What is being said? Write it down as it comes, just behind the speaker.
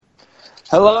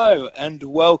Hello and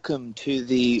welcome to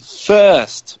the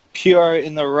first Puro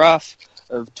in the Rough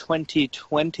of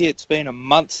 2020. It's been a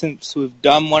month since we've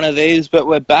done one of these, but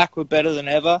we're back. We're better than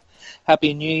ever.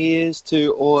 Happy New Year's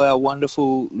to all our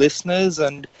wonderful listeners.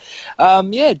 And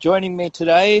joining me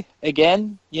today,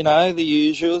 again, the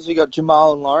usuals. We got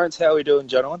Jamal and Lawrence. How are we doing,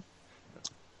 gentlemen?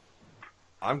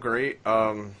 I'm great.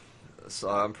 So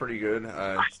I'm pretty good.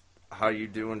 How you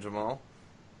doing, Jamal?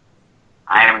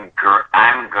 I'm good.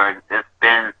 It's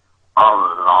been a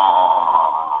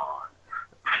long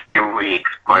few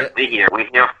weeks, but we're here. We're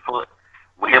here for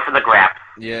the graps.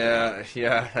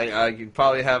 Yeah. You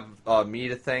probably have me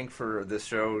to thank for this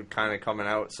show kind of coming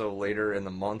out so later in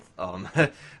the month.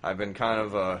 I've been kind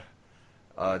of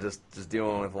just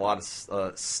dealing with a lot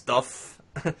of stuff,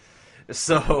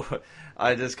 so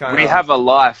I just kind of... We have a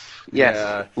life. Yes,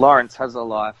 yeah. Lawrence has a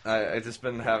life. I just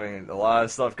been having a lot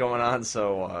of stuff going on,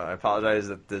 so I apologize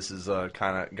that this is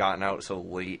kind of gotten out so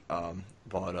late.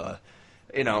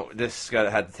 This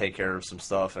had to take care of some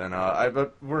stuff, and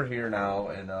but we're here now,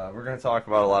 and we're going to talk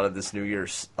about a lot of this New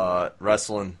Year's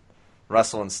wrestling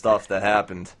stuff that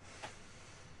happened.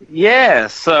 Yeah,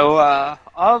 so I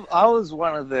was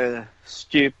one of the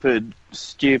stupid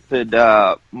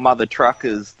mother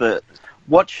truckers that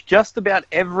watched just about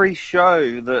every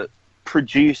show that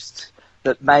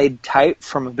made tape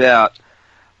from about,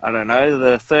 I don't know,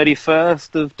 the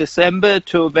 31st of December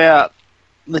to about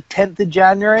the 10th of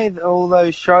January, all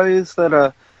those shows that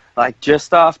are like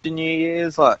just after New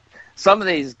Year's. Like some of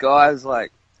these guys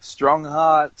like Strong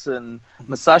Hearts and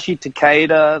Masashi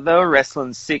Takeda, they were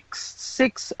wrestling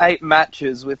eight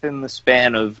matches within the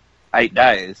span of 8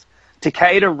 days.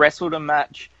 Takeda wrestled a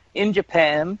match in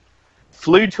Japan,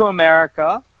 flew to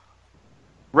America,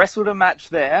 wrestled a match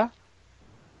there,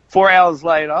 4 hours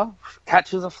later,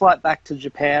 catches a flight back to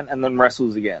Japan, and then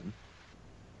wrestles again.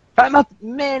 That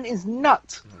man is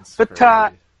nuts. That's but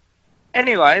crazy.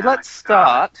 Anyway, let's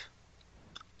start.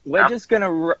 We're just going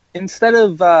to, instead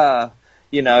of,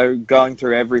 going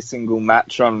through every single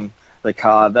match on the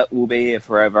card, that will be here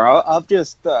forever, I've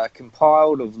just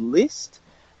compiled a list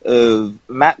of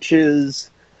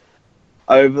matches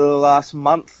over the last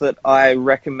month that I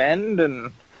recommend,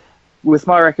 and with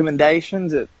my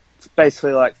recommendations, it's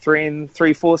basically like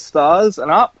 4 stars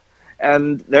and up,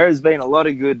 and there has been a lot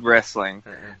of good wrestling.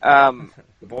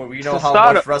 Boy, we know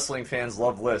how much wrestling fans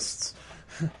love lists.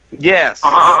 Yes.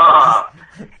 Oh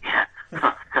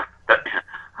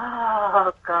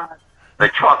God, the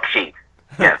chalk sheet.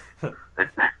 Yes. Oh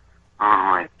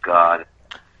my God.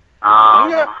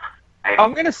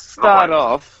 I'm gonna start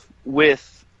off with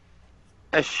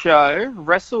a show,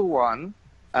 Wrestle One,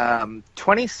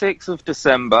 26th of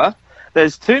December.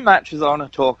 There's 2 matches I want to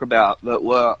talk about that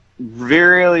were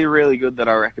really, really good that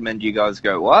I recommend you guys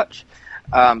go watch.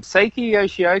 Seiki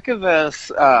Yoshioka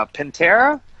versus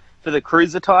Pantera for the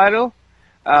Cruiser title.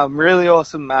 Really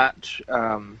awesome match.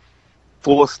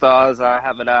 4 stars I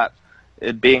have it at.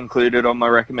 It'd be included on my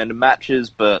recommended matches,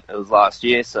 but it was last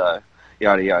year, so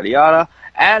yada, yada, yada.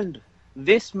 And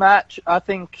this match, I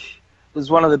think, was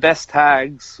one of the best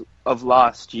tags of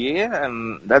last year,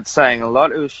 and that's saying a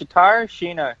lot. It was Shitara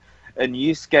Shino and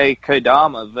Yusuke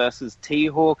Kodama versus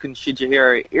T-Hawk and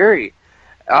Shigehiro Iri.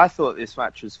 I thought this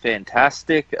match was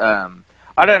fantastic. I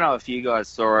don't know if you guys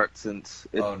saw it since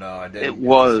it, oh no, I didn't. It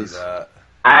was. See that.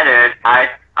 I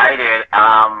did.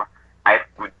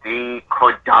 The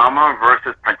Kodama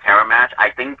versus Pantera match, I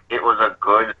think it was a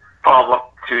good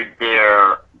follow-up to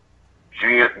their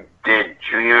junior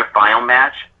final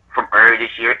match from earlier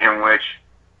this year, in which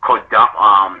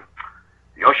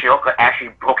Yoshioka actually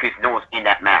broke his nose in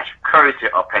that match, courtesy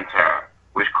of Pantera,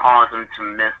 which caused him to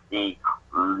miss the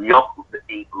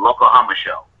Yokohama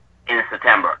show in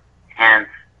September. Hence,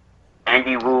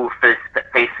 Andy Wu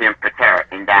facing Pantera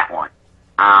in that one.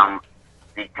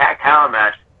 The tag title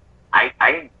match,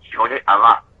 I enjoyed it a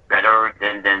lot better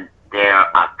than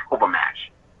their October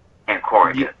match in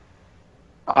Korea. Yeah.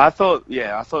 I thought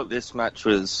this match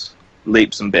was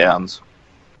leaps and bounds.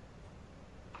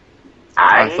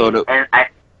 It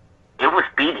was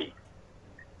speedy.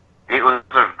 It was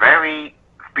a very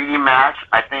speedy match.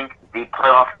 I think the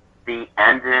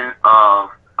ending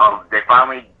of they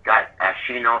finally got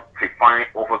Ashino to finally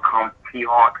overcome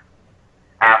T-Hawk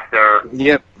after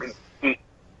T-Hawk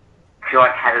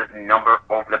had his number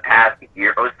over the past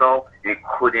year or so. They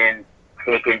couldn't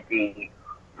take the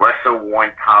Wrestle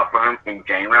One title from him in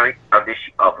January of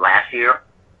last year.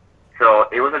 So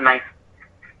it was a nice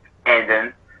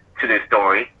ending to the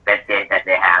story that they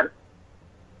had.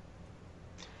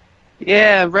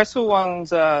 Yeah, Wrestle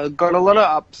One's got a lot of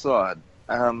upside.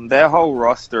 Their whole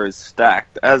roster is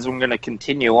stacked. As I'm going to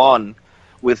continue on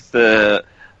with the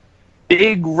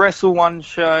big Wrestle One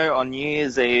show on New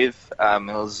Year's Eve.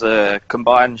 It was a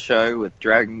combined show with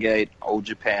Dragon Gate, All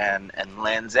Japan, and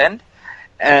Land's End.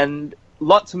 And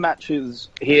lots of matches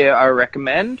here I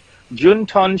recommend.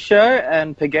 Junton Show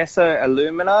and Pegaso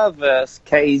Illumina versus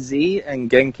KZ and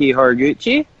Genki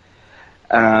Horiguchi.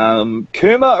 Kuma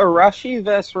Arashi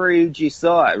versus Ryuji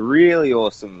Sai. Really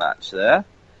awesome match there.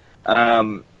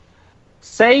 Seigo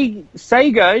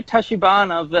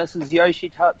Tachibana versus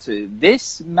Yoshitatsu.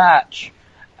 This match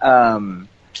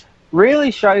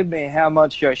really showed me how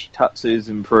much Yoshitatsu's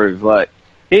improved. Like,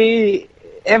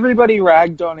 everybody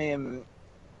ragged on him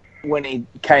when he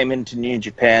came into New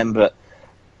Japan, but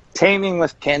teaming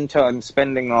with Kento and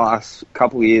spending the last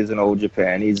couple of years in All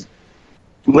Japan, he's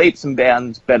leaps and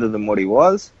bounds better than what he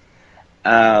was.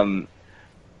 The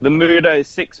Muto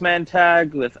six-man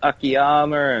tag with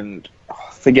Akiyama and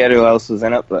forget who else was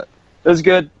in it, but it was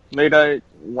good. Muto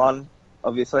won,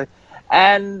 obviously.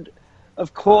 And,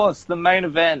 of course, the main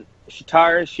event,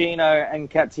 Shitara Shino and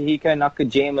Katsuhiko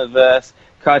Nakajima versus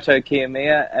Kaito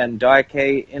Kiyomiya and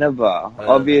Daiki Inaba.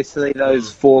 Obviously,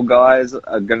 those four guys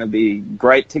are going to be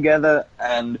great together,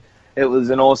 and it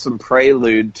was an awesome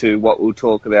prelude to what we'll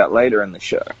talk about later in the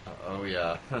show. Oh,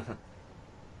 yeah.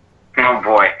 Oh,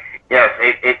 boy. Yes,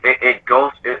 it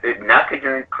goes...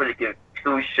 Nakajima couldn't give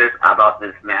two shits about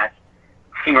this match.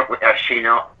 Team up with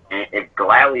Ashino, and it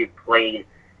gladly played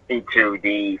into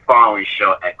the following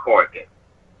show at Corrigan.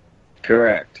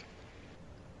 Correct.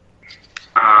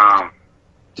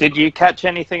 Did you catch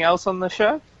anything else on the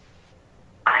show?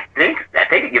 I think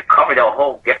you covered the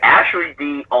whole... Actually,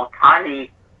 the Otani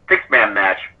six-man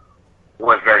match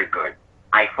was very good.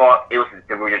 I thought it was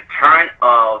the return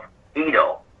of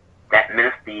Ito that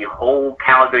missed the whole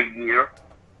calendar year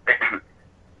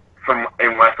from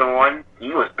in Wrestle One. He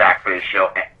was back for the show,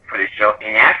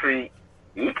 and actually,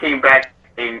 he came back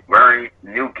in wearing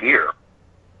new gear.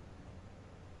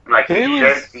 Like,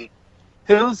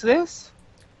 who's this?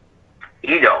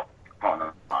 Ito. Hold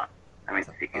on. Let me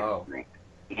see his name.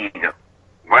 Ito.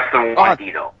 Wrestle One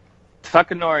Ito.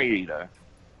 Takanori Ito.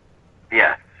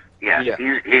 Yes. Yeah.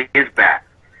 He's back.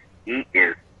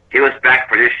 He was back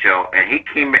for this show, and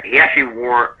he actually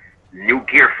wore new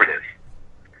gear for this.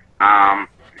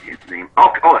 His name.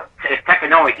 It's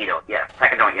Takanori Ito. Yes,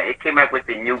 Takanori. Yeah, he came back with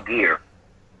the new gear.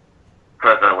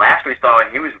 Because the last we saw,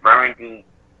 he was wearing the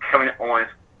Kevin Owens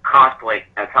cosplay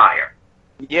attire.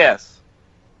 Yes.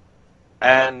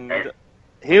 And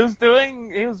he was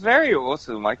very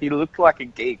awesome. Like, he looked like a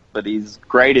geek, but he's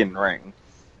great in ring.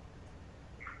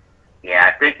 Yeah,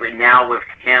 I think now with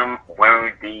him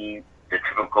wearing the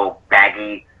typical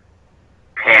baggy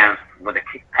pants with the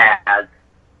kick pads,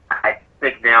 I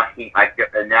think now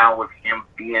with him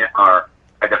being a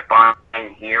defined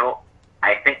heel,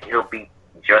 I think he'll be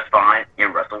just fine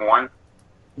in Wrestle One.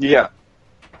 Yeah,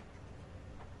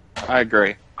 I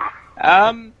agree.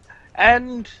 And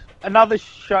another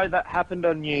show that happened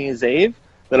on New Year's Eve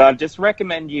that I just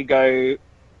recommend you go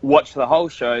watch the whole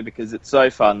show because it's so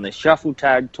fun. The Shuffle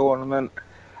Tag Tournament.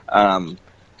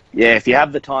 If you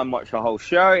have the time, watch the whole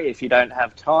show. If you don't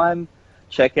have time,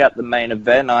 check out the main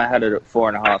event. I had it at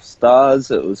 4.5 stars.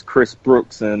 It was Chris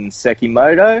Brooks and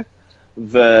Sekimoto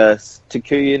versus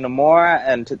Takuya Nomura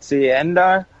and Tetsuya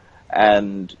Endo.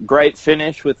 And great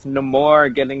finish with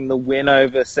Nomura getting the win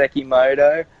over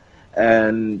Sekimoto.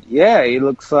 And yeah, he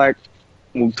looks like,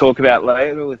 we'll talk about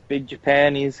later with Big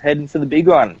Japan, he's heading for the big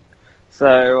one.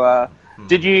 So,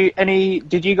 did you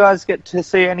guys get to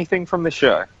see anything from the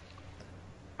show?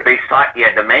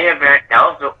 The main event, that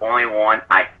was the only one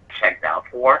I checked out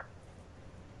for.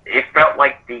 It felt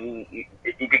like you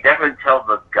could definitely tell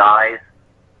the guys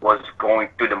was going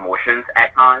through the motions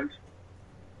at times.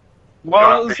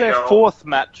 Well, it was their fourth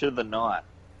match of the night.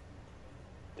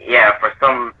 They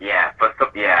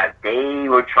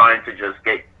were trying to just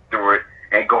get through it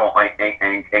and go on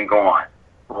and go on.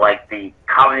 Like the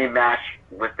comedy match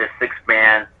with the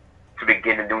six-man to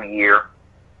begin the new year.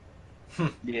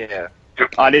 Yeah.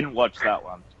 I didn't watch that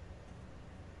one.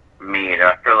 Me either.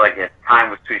 I feel like the time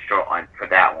was too short for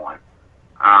that one.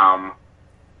 I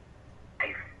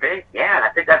think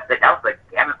that was the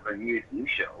gamut for new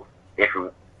shows.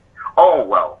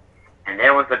 And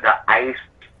there was the Ice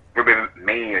Ribbon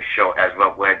Mania show as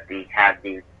well, where they had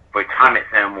the retirement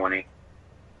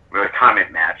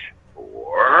match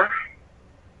for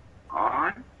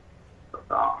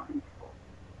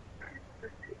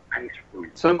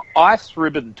some Ice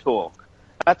Ribbon talk.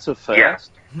 That's a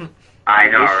first. Yeah. I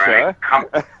know, right?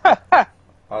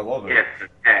 I love it. Yes,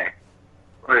 hey.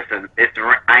 Listen,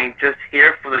 I'm just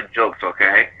here for the jokes,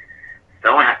 okay?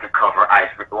 someone has to cover Ice.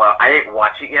 Well, I didn't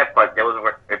watch it yet, but there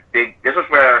was this was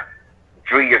where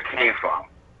Junior came from,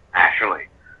 actually.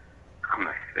 I'm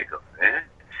gonna think of it.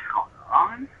 Hold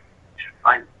on.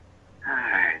 Alright,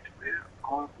 where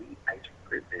are the Ice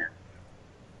Ribbons?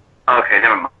 Okay,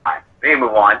 never mind. We can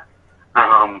move on.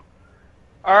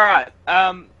 Alright,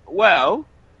 well,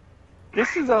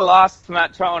 this is the last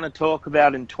match I want to talk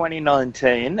about in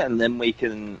 2019, and then we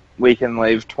can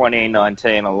leave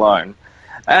 2019 alone.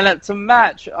 And it's a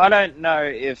match I don't know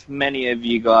if many of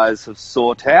you guys have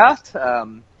sought out.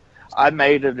 I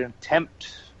made an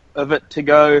attempt of it to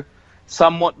go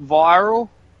somewhat viral,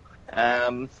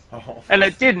 and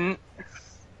it didn't.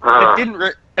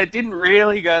 It didn't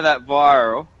really go that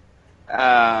viral.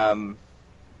 I'm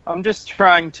just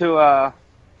trying to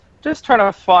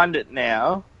find it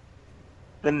now.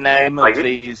 The name of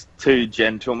these two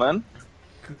gentlemen.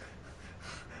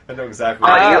 I know exactly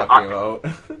what you're talking about.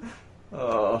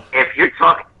 If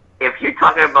you're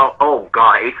talking about, oh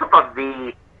god, if you're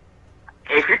talking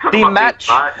The about match.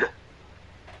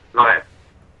 go ahead.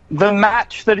 The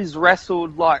match that is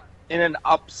wrestled like in an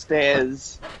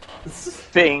upstairs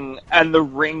thing, and the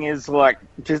ring is like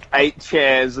just 8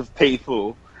 chairs of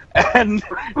people, and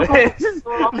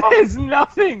there's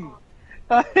nothing.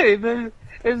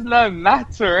 There's no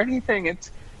mats or anything.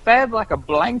 They have like a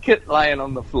blanket laying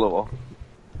on the floor.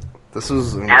 This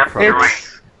was incredible.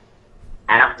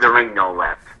 After the ring, no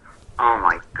less. Oh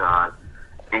my god!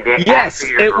 And then Yes,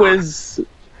 it was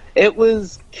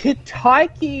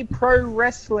Kitaiki Pro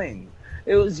Wrestling.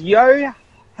 It was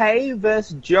Yohei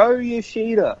versus Joe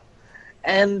Yoshida.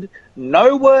 And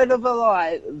no word of a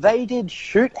lie, they did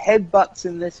shoot headbutts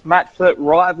in this match that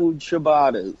rivaled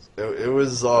Shibata's. It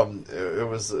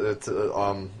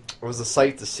was a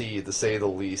sight to see, to say the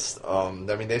least. I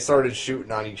mean, they started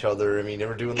shooting on each other. I mean, they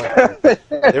were doing like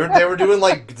they were doing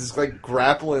like this like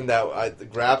grappling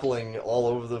all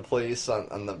over the place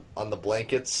on the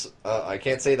blankets. I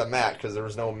can't say the mat because there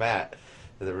was no mat.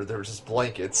 There were just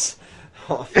blankets.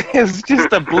 It's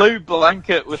just a blue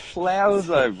blanket with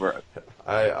flowers over it.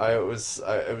 I was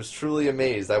truly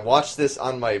amazed. I watched this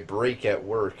on my break at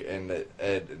work and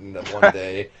one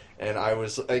day. And I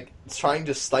was like trying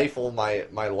to stifle my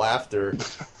laughter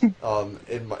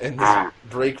in this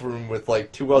break room with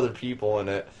like 2 other people in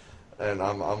it, and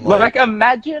I'm like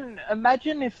imagine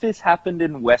if this happened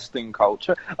in Western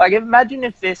culture. Like imagine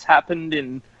if this happened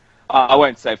in I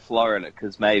won't say Florida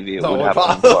because maybe it would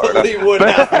happen in Florida. It would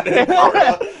happen in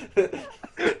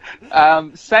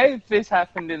Florida. Say if this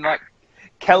happened in like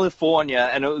California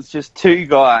and it was just 2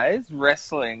 guys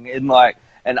wrestling in like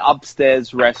an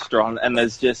upstairs restaurant, and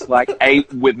there's just like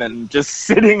 8 women just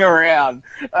sitting around.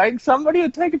 Like somebody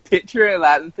would take a picture of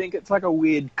that and think it's like a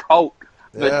weird cult.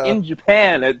 But in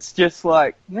Japan, it's just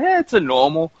like, it's a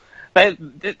normal.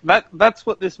 That's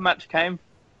what this match came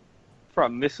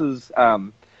from. This is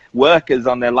workers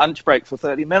on their lunch break for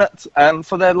 30 minutes, and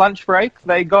for their lunch break,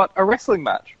 they got a wrestling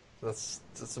match. That's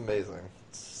amazing.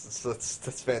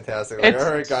 That's fantastic. Like,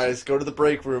 all right, guys, go to the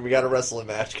break room. We got a wrestling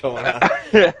match going on.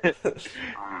 Oh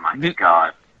my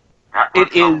god!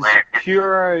 It is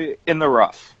pure in the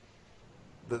rough.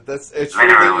 It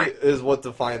really is what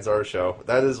defines our show.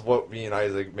 That is what me and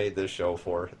Isaac made this show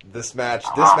for. This match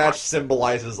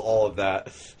symbolizes all of that.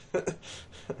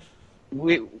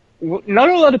 Not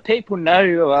a lot of people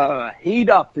know Heat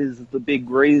Up is the big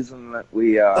reason that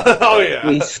we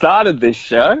we started this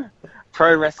show.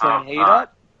 Pro Wrestling Heat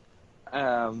Up.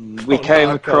 We came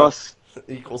across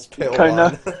equals pale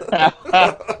that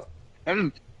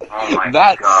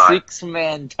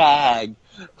 6-man tag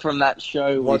from that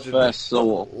show we first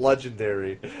saw.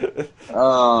 Legendary. Heat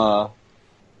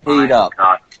Up.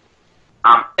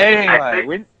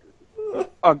 Anyway,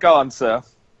 go on, sir.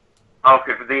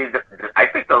 Okay, I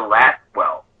think the match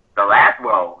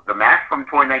from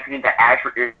 2019 that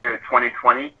actually is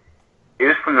 2020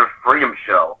 is from the Freedom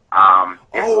Show.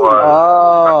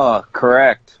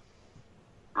 Correct.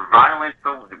 Violence.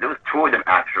 So there was 2 of them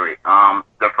actually.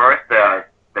 The first, the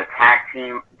tag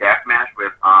team death match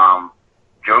with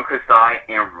Jun Kasai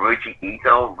and Ryuji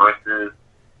Ito versus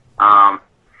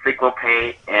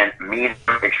Cyclope and Miyu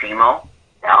Ishimo.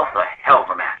 That was a hell of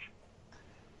a match.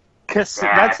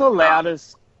 That's the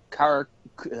loudest.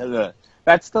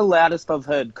 That's the loudest I've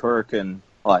heard Kurikan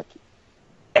like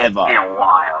ever in a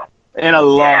while. In a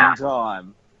long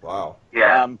time. Wow.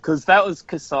 Yeah. Because that was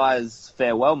Kasai's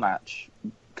farewell match.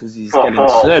 Because he's getting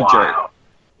surgery. While.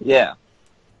 Yeah.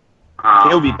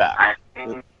 He'll be back.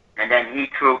 And then he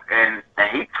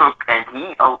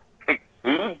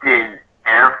did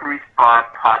every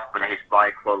spot possible that his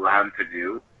body could allow him to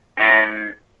do,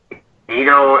 and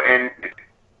Ito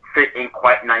fit in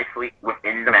quite nicely with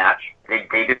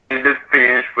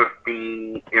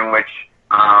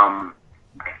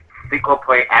Sequel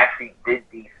Play actually did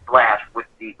the splash with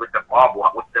the barbed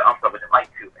wire, with the light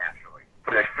tube actually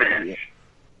for the finish. Yeah.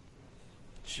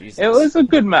 Jesus. It was a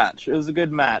good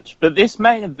match. But this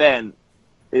main event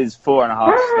is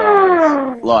 4.5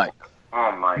 stars. Like,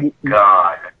 Oh my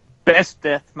god. best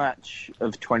death match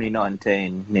of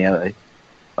 2019, nearly.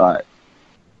 Like,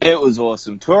 it was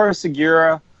awesome. Toru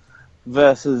Segura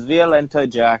versus Violento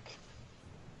Jack.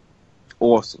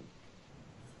 Awesome.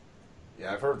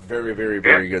 Yeah, I've heard very, very,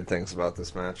 very good things about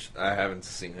this match. I haven't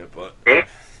seen it, but It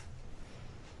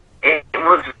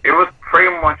was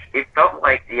pretty much, it felt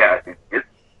like, I think it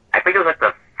was like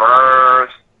the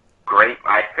first great,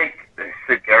 I think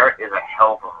Segura is a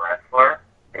hell of a wrestler,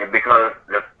 and because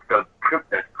the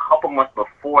couple months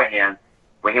beforehand,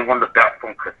 when he won the belt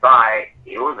from Kasai,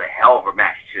 it was a hell of a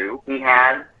match too he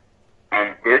had,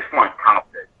 and this one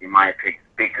topped it, in my opinion,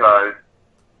 because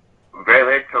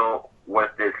Violento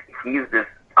he's this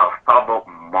unstoppable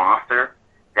monster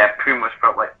that pretty much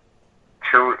felt like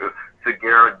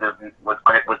Segura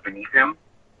was beneath him,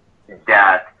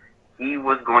 that he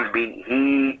was going to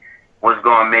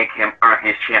make him earn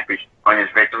his championship, earn his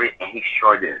victory, and he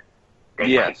sure did. They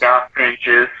kicked out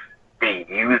finishes, they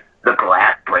used the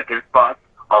glass breaking spots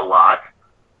a lot,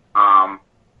 and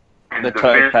The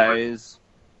topes.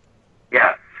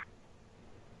 Yes.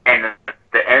 And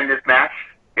the end of this match,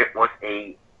 it was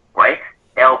a right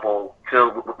elbow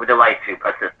with the light tube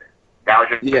assistant. That was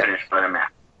your finish for the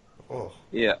match. oh,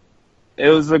 Yeah. It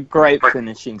was a great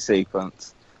finishing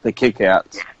sequence. The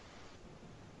kickouts.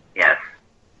 Yes.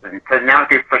 So now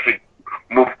they should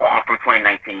move on from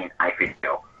 2019, I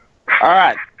feel.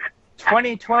 Alright.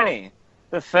 2020.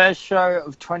 The first show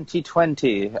of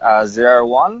 2020.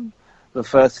 01. The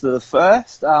first of the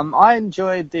first. I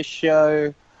enjoyed this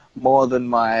show more than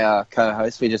my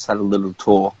co-host. We just had a little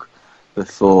talk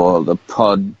before the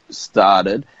pod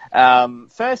started.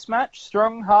 First match,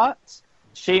 Strong Hearts,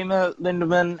 Shima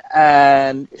Lindemann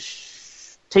and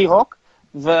T-Hawk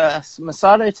versus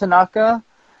Masato Tanaka,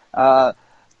 Takuya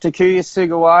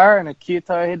Sugawara and Akito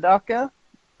Hidaka,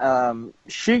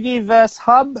 Shugi versus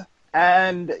Hub,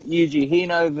 and Yuji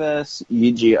Hino versus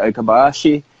Yuji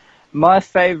Okabayashi. My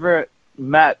favorite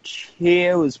match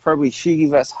here was probably Shugi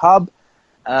versus Hub.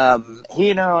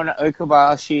 Hino and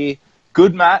Okabayashi,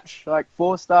 good match, like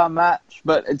 4-star match,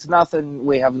 but it's nothing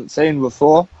we haven't seen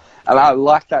before. And I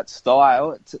like that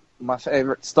style. It's my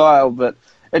favorite style, but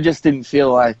it just didn't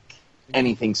feel like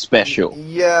anything special.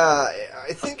 yeah.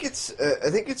 I think it's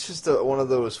just one of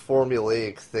those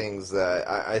formulaic things that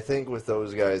I think with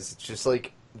those guys, it's just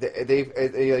like they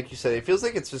like you said, it feels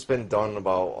like it's just been done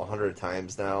about 100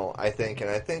 times now. I think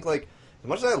like as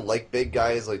much as I like big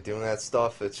guys like doing that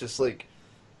stuff, it's just like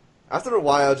after a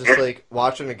while, just like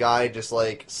watching a guy just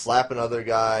like slap another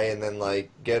guy and then like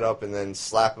get up and then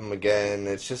slap him again.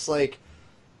 It's just like,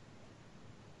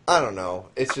 I don't know.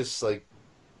 It's just like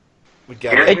we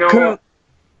get it.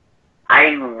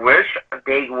 I wish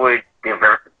they would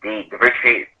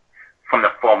differentiate from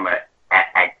the format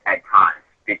at times,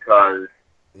 because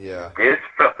it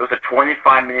was a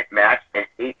 25-minute match and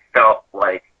it felt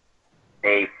like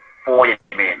a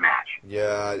 40-minute match.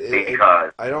 Yeah,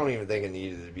 because I don't even think it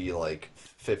needed to be like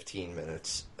 15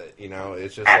 minutes. You know,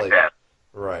 it's just like that.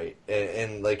 Right,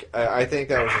 and like I think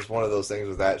that was just one of those things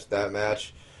with that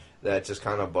match that just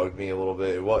kind of bugged me a little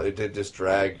bit. It did just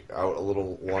drag out a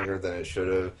little longer than it should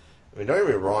have. I mean, don't get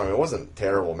me wrong, it wasn't a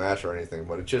terrible match or anything,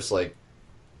 but it's just like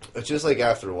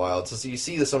after a while, so you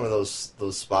see some of those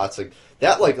spots like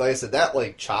that, like I said, that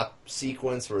like chop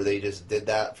sequence where they just did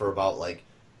that for about like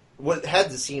what had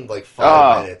to seem like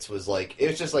 5 minutes was like, it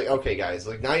was just like, okay guys,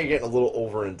 like now you're getting a little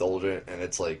overindulgent, and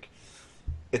it's like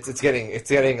it's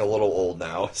getting a little old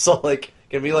now. So like,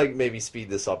 can we like maybe speed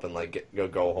this up and like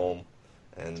go home?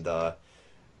 And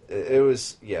it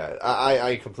was, yeah,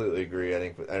 I completely agree. I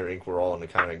think we're all in a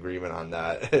kind of agreement on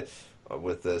that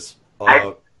with this.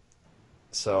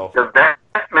 So the best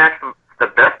match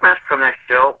from that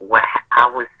show,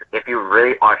 if you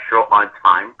really are short on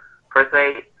time per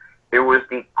se, it was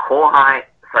the Kohai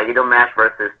Saito match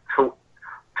versus Toei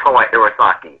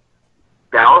Iwasaki.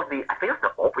 That was I think it was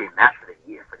the opening match for the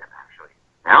year for them, actually.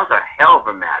 That was a hell of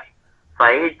a match.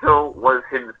 Saito was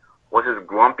his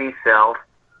grumpy self,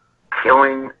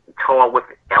 killing Toa with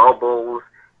elbows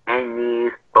and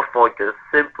knees before just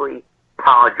simply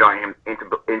power drawing him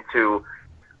into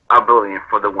oblivion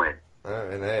for the win.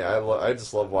 And hey, I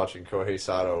just love watching Kohei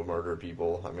Sato murder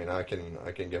people. I mean, I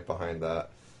can get behind that.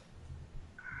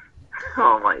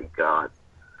 Oh my god.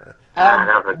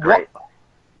 That was great.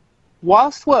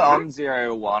 Whilst we're on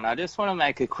 01, I just want to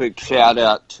make a quick shout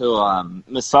out to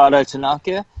Masato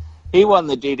Tanaka. he won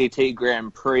the DDT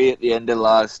Grand Prix at the end of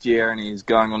last year, and he's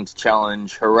going on to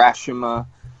challenge Hiroshima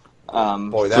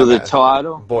for the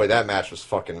title. Boy, that match was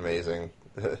fucking amazing.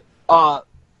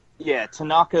 Yeah,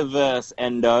 Tanaka versus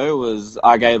Endo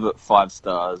I gave it 5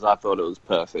 stars. I thought it was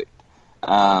perfect.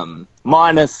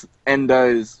 Minus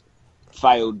Endo's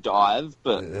failed dive,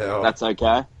 but that's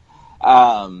okay.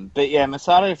 But yeah,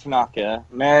 Masato Tanaka,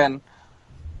 man,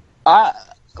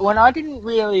 when I didn't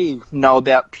really know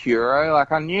about Puro,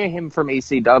 like I knew him from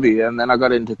ECW, and then I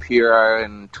got into Puro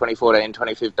in 2014,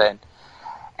 2015.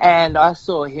 And I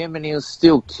saw him, and he was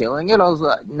still killing it. I was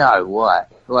like, no way.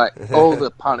 Like, all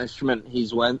the punishment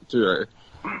he's went through.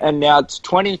 And now it's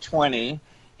 2020.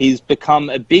 He's become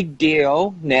a big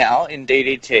deal now in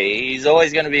DDT. He's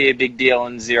always going to be a big deal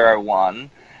in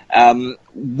 0-1.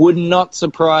 Would not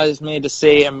surprise me to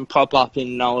see him pop up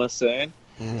in Noah soon.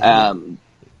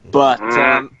 But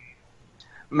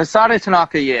Masato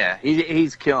Tanaka, yeah,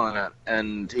 he's killing it.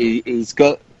 And he's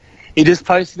got... He just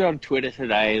posted on Twitter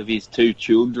today of his 2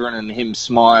 children and him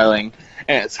smiling,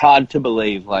 and it's hard to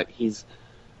believe. Like, he's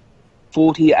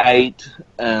 48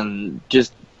 and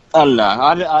just, I don't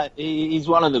know, he's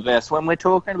one of the best. When we're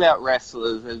talking about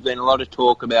wrestlers, there's been a lot of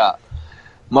talk about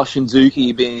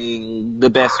Moshinzuki being the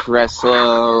best wrestler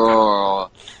or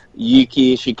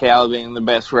Yuki Ishikawa being the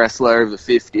best wrestler over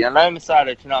 50. I know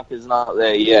Masato Tanaka's not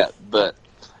there yet, but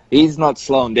he's not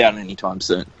slowing down anytime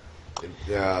soon.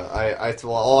 Yeah,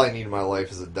 well, all I need in my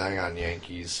life is a Dang on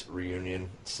Yankees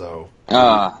reunion. So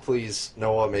please,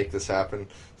 Noah, make this happen.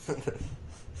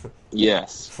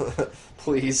 Yes,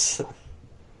 please.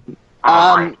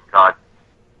 Oh my God.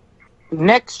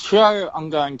 Next show I'm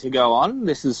going to go on.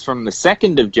 This is from the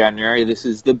 2nd of January. This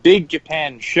is the Big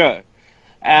Japan show,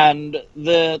 and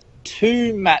the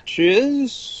 3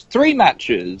 matches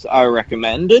I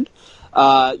recommended.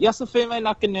 Yasufume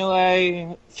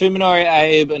Nakanue, Fuminori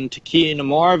Abe, and Takeya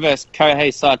Nomura versus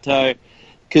Kohei Sato,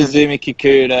 Kazumi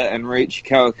Kikuta, and Riichi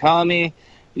Kawakami.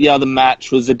 The other match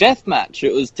was a death match.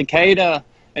 It was Takeda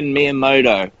and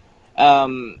Miyamoto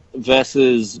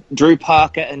versus Drew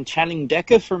Parker and Channing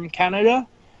Decker from Canada.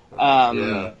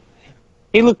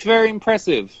 He looked very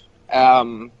impressive.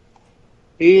 Some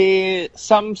of his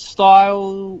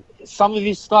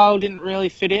style didn't really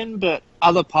fit in, but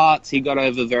other parts he got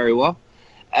over very well.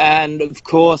 And, of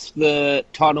course, the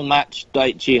title match,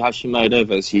 Daichi Hashimoto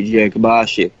versus Yuji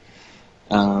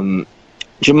Okabashi.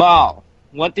 Jamal,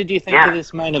 what did you think of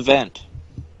this main event?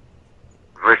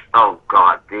 Oh,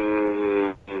 God.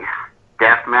 The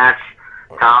death match?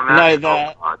 I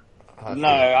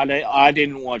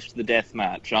didn't watch the death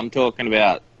match. I'm talking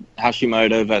about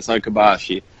Hashimoto versus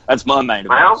Okabashi. That's my main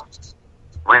event.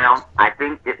 Well, I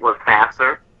think it was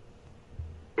faster.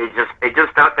 It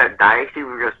just felt that Daichi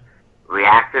was just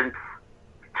reacting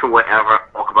to whatever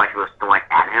Okabashi was throwing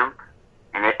at him,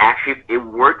 and it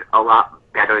worked a lot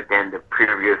better than the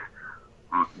previous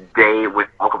day when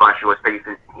Okabashi was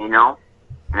facing Hino,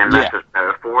 and the match was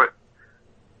better for it.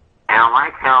 And I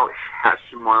like how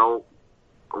Hashimoto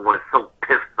was so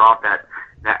pissed off that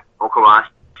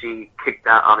Okabashi kicked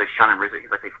out of the Shana Rizzo.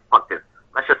 He's like, hey, fuck this.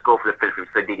 Let's just go for the finish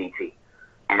with the DDT.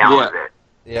 And that was it.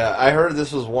 Yeah, I heard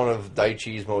this was one of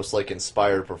Daichi's most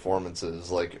inspired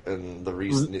performances, in the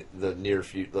recent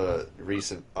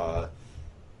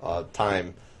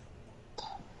time.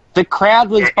 The crowd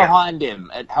was behind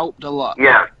him. It helped a lot.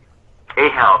 Yeah,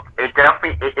 it helped. It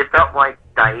definitely. It felt like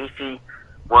Daichi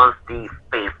was the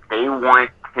face. They wanted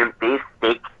him. They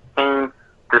came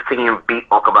to see him beat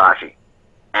Okabashi,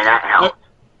 and that helped.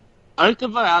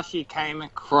 Okabashi came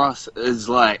across as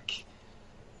like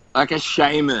a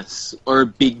Sheamus or a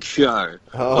Big Show.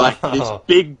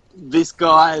 This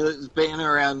guy that's been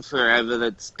around forever,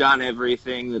 that's done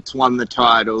everything, that's won the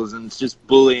titles, and it's just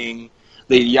bullying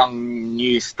the young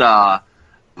new star,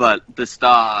 but the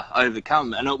star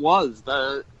overcome. And it was.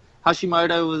 The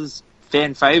Hashimoto was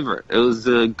fan favorite. It was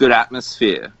a good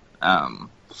atmosphere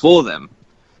for them.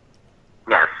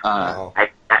 Yes.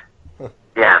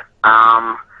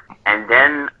 And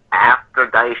then after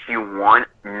Daichi won,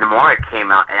 Nomura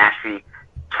came out and actually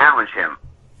challenged him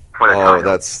for the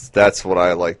title. That's what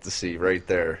I like to see right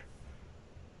there.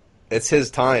 It's his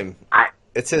time.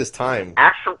 It's his time.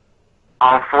 Actually,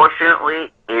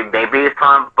 unfortunately, it may be his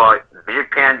time, but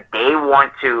Japan, they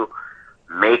want to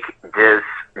make this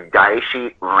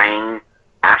Daichi reign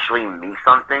actually mean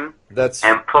something.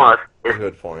 And plus, a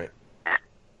good point.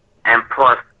 And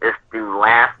plus, it's the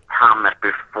last time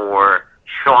before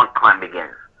Sean Climb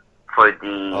begins for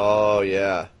the... Oh,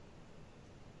 yeah.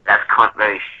 That's coming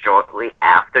very shortly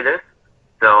after this.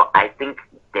 So I think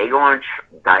Daichi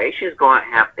is going to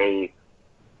have a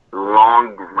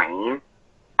long reign.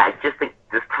 I just think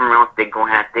this time around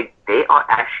they are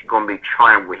actually going to be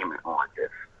trying with him on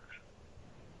this.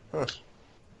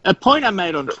 A point I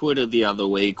made on Twitter the other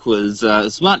week was,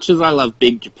 as much as I love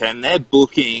Big Japan, their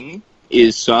booking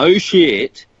is so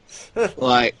shit.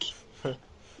 Like,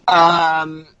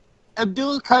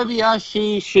 Abdul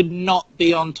Kobayashi should not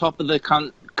be on top of the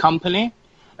company.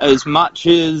 As much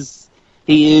as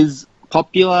he is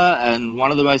popular and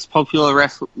one of the most popular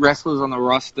wrestlers on the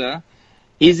roster,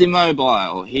 he's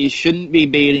immobile. He shouldn't be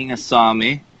beating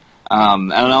Asami.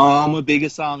 And I'm a big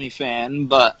Asami fan,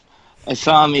 but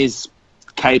Asami's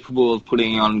capable of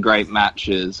putting on great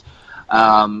matches.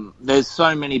 There's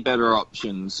so many better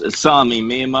options. Asami,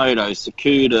 Miyamoto,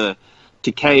 Sakuda,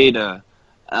 Takeda,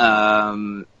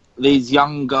 these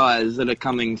young guys that are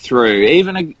coming through,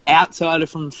 even an outsider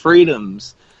from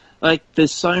Freedoms. Like,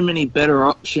 there's so many better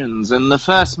options. And the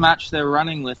first match they're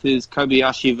running with is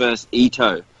Kobayashi versus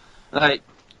Ito. Like,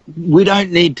 we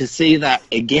don't need to see that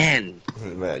again.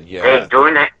 Yeah. They're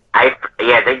doing it.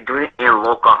 They're doing it in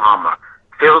Yokohama.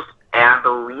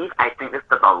 I think this is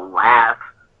the last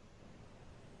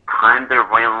time they're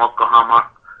running Yokohama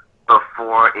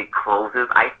before it closes,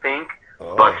 I think.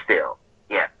 Oh. But still,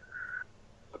 yeah.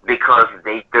 Because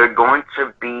they're going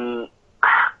to be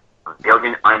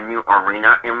building a new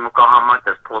arena in Yokohama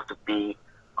that's supposed to be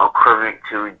equivalent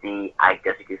to the, I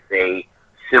guess you could say,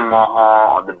 Sumo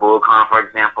Hall or the Budokan, for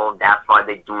example. That's why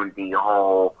they're doing the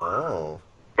whole... Oh.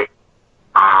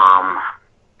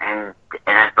 And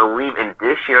I believe in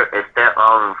this year, instead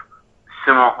of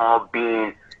Sumo Hall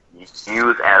being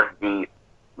used as the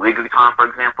Rigaton, for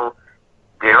example,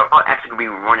 they are actually going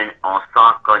to be running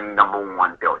Osaka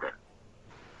 #1 building.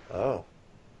 Oh.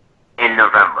 In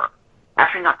November.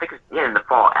 Actually, not think it's in the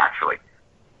fall, actually.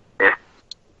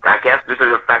 I guess due to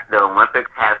the fact the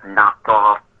Olympics has knocked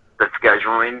off the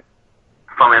scheduling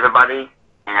from everybody,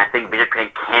 and I think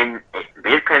Japan's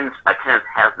attendance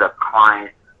has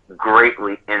declined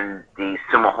greatly in the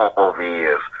Sumo Hall over the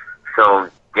years. So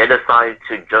they decided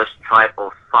to just try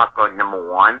Osaka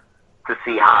 #1 to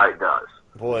see how it does.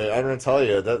 Boy, I'm gonna tell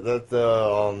you that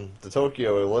the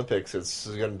Tokyo Olympics, it's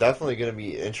definitely gonna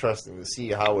be interesting to see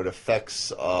how it affects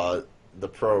the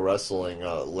pro wrestling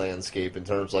landscape in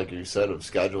terms, like you said, of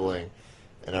scheduling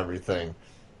and everything.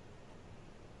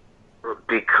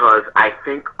 Because I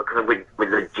think with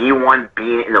the G1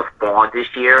 being in the fall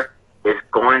this year, it's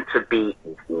going to be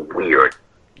weird.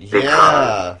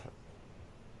 Yeah.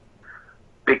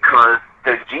 Because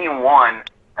the G1,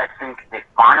 I think the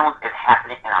finals is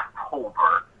happening in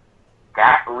October.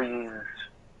 That leaves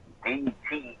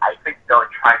DDT. I think they'll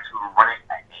try to run it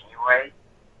anyway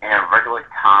in a regular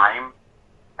time.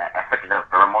 I think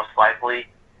they're most likely.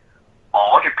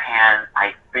 All Japan,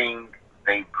 I think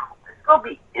it's going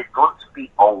to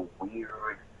be a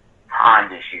weird time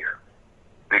this year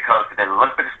because the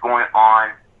Olympics going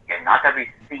on. You're not going to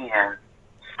be seeing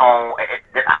so.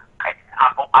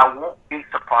 I won't be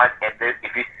surprised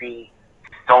if you see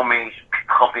so many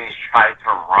companies try to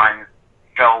run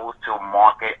shows to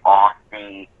market off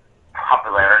the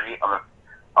popularity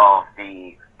of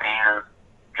the fans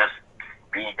just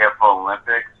being there for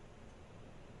Olympics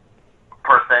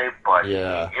per se, but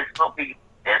yeah. it's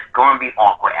going to be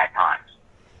awkward at times.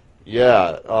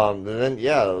 Yeah, then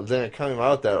it came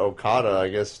out that Okada, I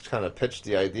guess, kind of pitched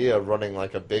the idea of running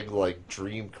like a big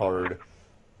dream card,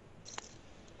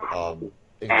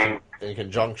 in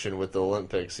conjunction with the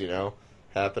Olympics,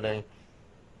 happening.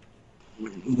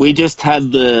 We just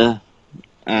had the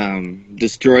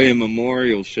Destroyer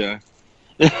Memorial show.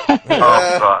 Oh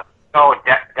god! Oh,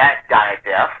 that died a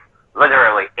death.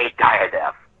 Literally, it died a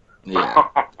death. Yeah.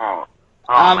 Oh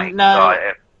my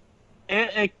god!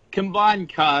 A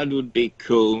combined card would be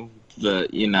cool, but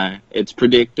it's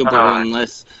predictable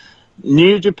unless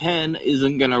New Japan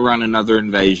isn't going to run another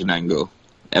invasion angle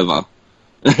ever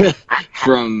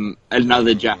from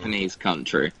another Japanese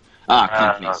company.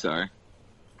 Sorry.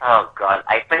 Oh god!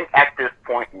 I think at this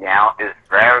point now is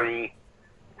very.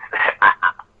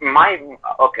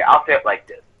 I'll say it like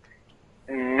this.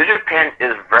 New Japan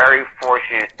is very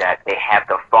fortunate that they have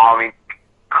the following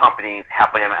companies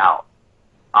helping them out.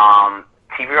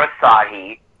 TV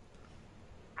Asahi,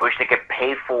 which they can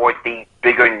pay for the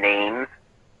bigger names,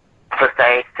 per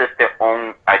se, since they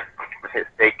own a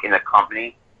stake in the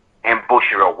company, and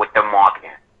Bushiroad with the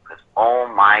marketing. Because, oh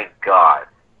my god,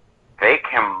 they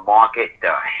can market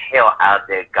the hell out of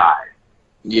their guys.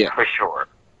 Yeah. For sure.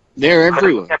 They're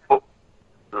everywhere.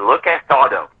 Look at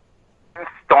Stardom.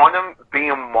 Stardom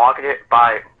being marketed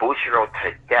by Bushiroad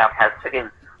to death has taken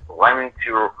Lemon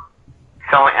to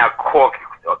selling out Cork,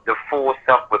 the full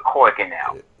stuff with Cork in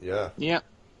now. Yeah. Yeah.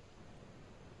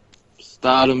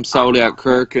 Stardom sold out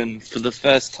Kurkin for the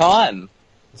first time.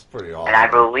 That's pretty awesome. And I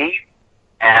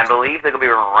believe they're gonna be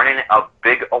running a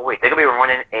big. Oh wait, they're gonna be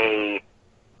running a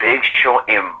big show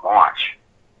in March,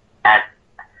 and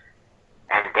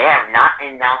they have not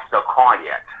announced the card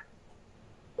yet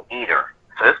either.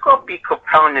 So it's gonna be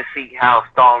compelling to see how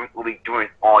Stardom will be doing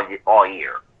all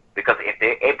year. Because if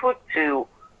they're able to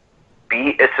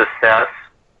be a success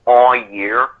all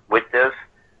year with this,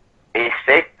 it's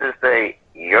safe to say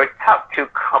your top two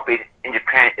companies in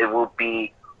Japan, it will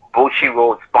be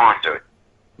Bushiroad sponsored.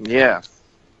 Yeah,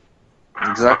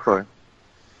 exactly.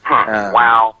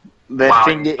 Wow. Their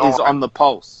finger is on the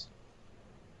pulse.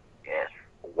 Yes.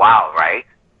 Wow, right?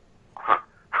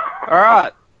 All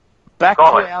right, back to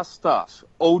Go ahead. our stuff.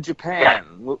 All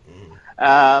Japan.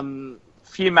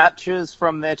 Few matches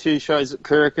from their two shows at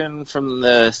Kurikan from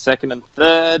the 2nd and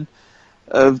 3rd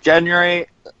of January.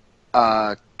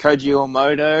 Koji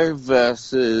Omoto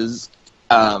versus...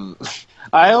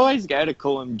 I always go to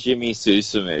call him Jimmy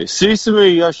Susumu.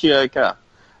 Susumu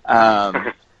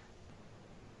Yoshioka.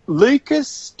 Lucas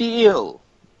Steele.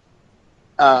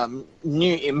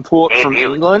 New import from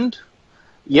England.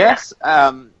 Yes.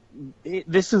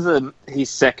 This is his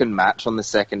second match on the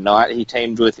second night. He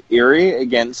teamed with Iri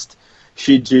against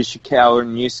Shuji Ishikawa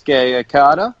and Yusuke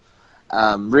Okada.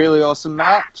 Really awesome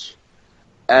match.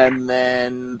 And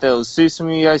then there was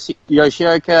Susumu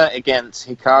Yoshioka against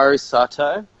Hikaru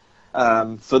Sato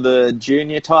for the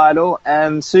junior title.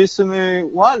 And Susumu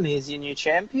won. He's your new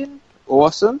champion.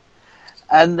 Awesome.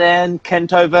 And then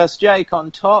Kento vs. Jake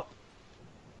on top.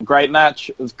 Great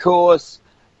match, of course.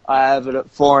 I have it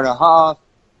at 4.5.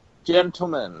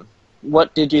 Gentlemen,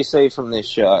 what did you see from this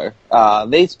show?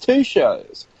 These two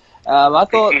shows. I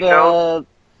thought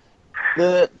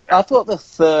the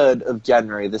 3rd of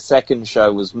January, the second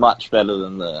show, was much better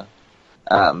than the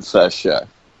first show.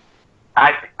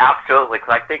 Absolutely,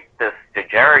 because I think the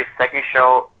January second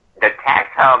show, the tag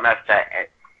title match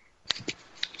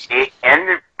it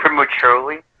ended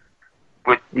prematurely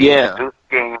with the Zeus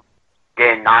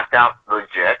getting knocked out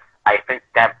legit. I think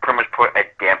that pretty much put a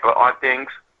damper on things,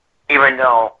 even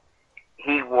though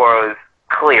he was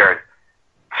cleared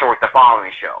towards the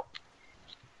following show.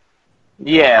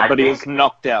 Yeah, but he was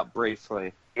knocked out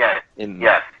briefly. Yes.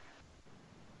 Yes.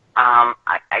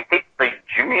 I think the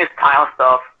junior title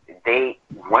stuff, they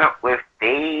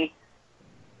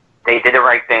did the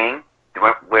right thing. They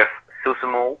went with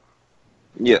Susumu.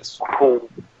 Yes. Who,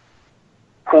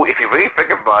 if you really think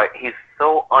about it, he's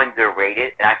so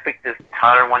underrated, and I think this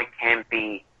title one can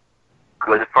be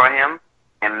good for him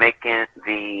and making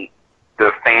the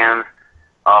fans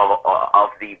of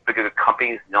the bigger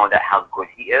companies know that how good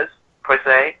he is, per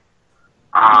se.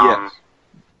 Yes.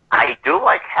 I do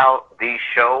like how these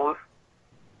shows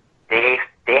they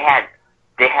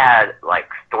had like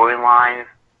storylines,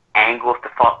 angles to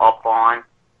follow up on,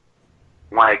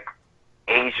 like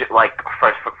Asia, like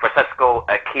Francesco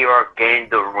Akira getting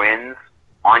the wins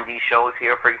on these shows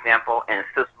here, for example, and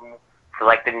Susumu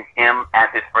selecting him as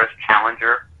his first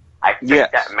challenger. I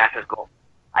think that match is going.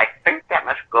 I think that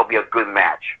match is going to be a good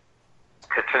match,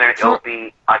 considering it'll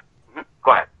be.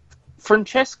 Go ahead.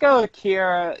 Francesco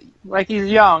Akira, like, he's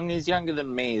young. He's younger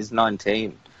than me. He's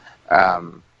 19.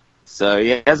 So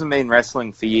he hasn't been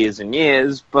wrestling for years and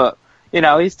years, but, you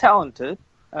know, he's talented.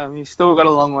 He's still got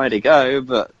a long way to go,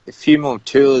 but a few more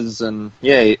tours, and,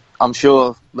 yeah, I'm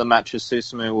sure the match with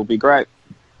Susumu will be great.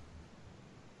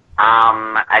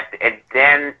 And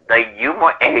then the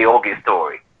Yuma Aoki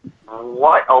story.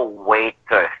 What a way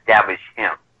to establish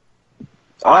him.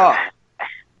 Oh,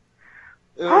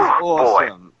 it was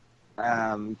awesome.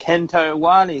 Kento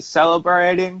won, he's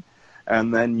celebrating,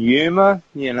 and then Yuma,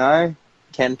 you know,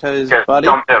 Kento's just buddy.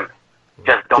 Dumped him.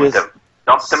 Just dumped him.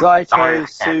 Saito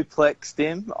suplexed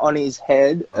him on his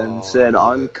head and said,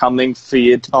 "I'm coming for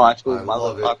your title,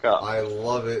 motherfucker." I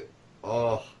love it.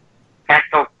 Oh.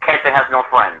 Kento has no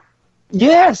friends.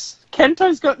 Yes,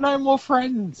 Kento's got no more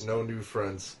friends. No new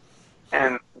friends.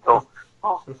 And so,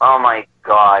 oh my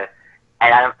god.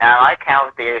 And I like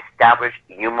how they established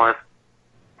Yuma's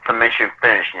submission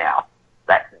finish now.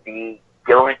 That's the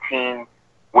guillotine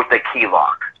with the key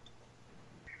lock.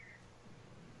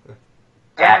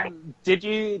 Did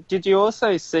you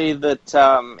also see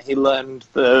that he learned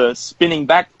the spinning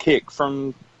back kick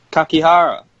from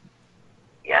Kakihara?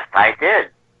 Yes, I did.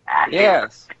 Actually,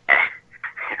 yes.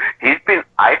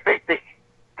 I think that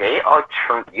they are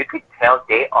you could tell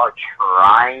they are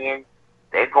trying,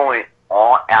 they're going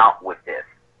all out with this.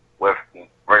 We're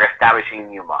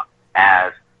establishing Yuma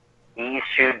as he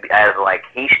should be,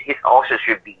 he also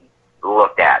should be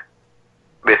looked at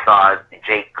besides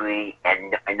Jake Lee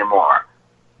and Nomura.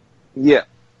 Yeah.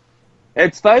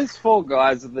 It's those four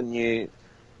guys are the new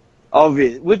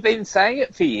obvious. We've been saying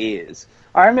it for years.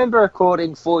 I remember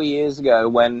recording 4 years ago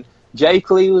when Jake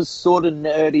Lee was sort of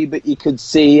nerdy, but you could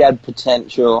see he had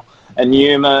potential, and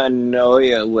Yuma and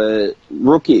Noya were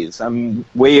rookies. And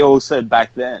we all said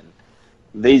back then,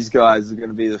 these guys are going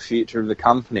to be the future of the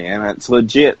company, and it's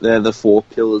legit. They're the four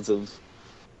pillars of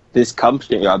this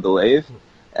company, I believe.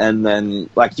 And then,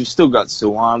 like, you've still got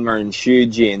Suwama and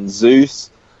Shuji and Zeus,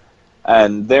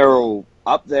 and they're all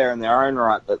up there in their own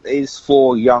right, but these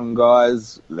four young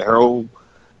guys, they're all,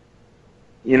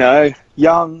 you know,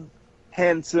 young,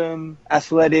 handsome,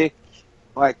 athletic,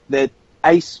 like, they're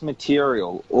ace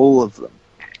material, all of them.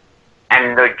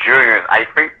 And the juniors, I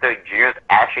think the juniors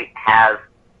actually has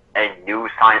a new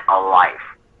sign of life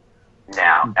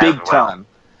now. Big as well. time.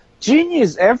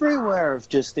 Juniors everywhere have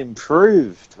just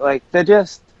improved. Like, they're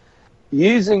just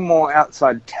using more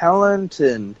outside talent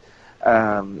and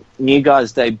new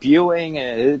guys debuting.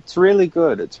 It's really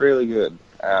good. It's really good.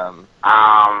 And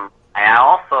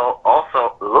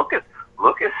also Lucas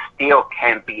Steele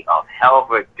can be a hell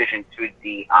of an addition to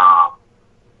the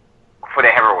for the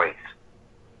heavyweights,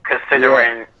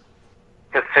 considering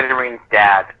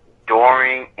that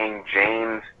Dorian and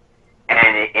James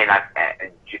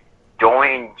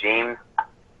Dorian and James,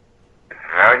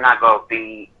 they're not going to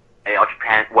be in All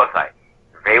Japan website.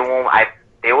 They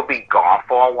will be gone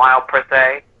for a while per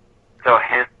se. So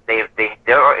hence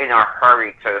they're in a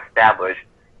hurry to establish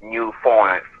new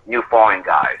foreign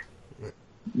guys.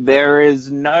 There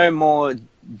is no more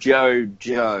Joe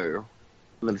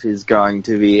that is going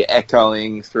to be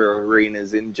echoing through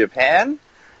arenas in Japan.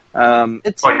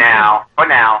 It's For now.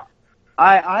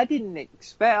 I didn't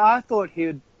expect. I thought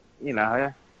he'd, you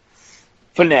know,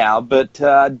 for now. But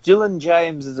Dylan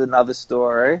James is another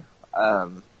story.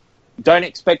 Don't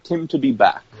expect him to be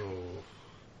back.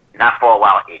 Not for a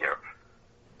while either.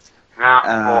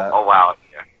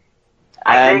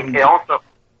 I think it also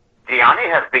Gianni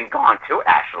has been gone too.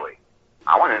 Actually,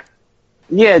 I want to.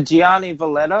 Yeah, Gianni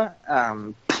Valletta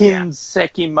pins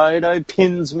Sekimoto,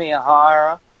 pins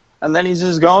Miyahara, and then he's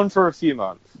just gone for a few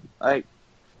months. Like,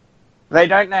 they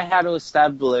don't know how to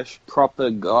establish proper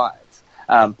guys,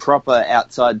 proper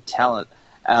outside talent.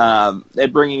 They're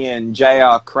bringing in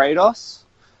JR Kratos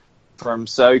from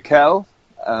SoCal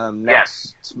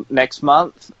next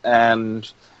month,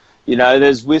 and you know,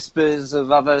 there's whispers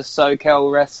of other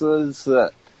SoCal wrestlers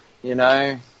that, you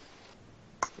know,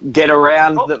 get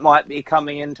around that might be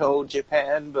coming into All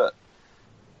Japan, but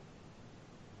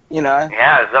you know.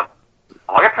 Yeah,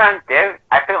 All Japan.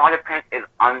 I think All Japan is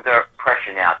under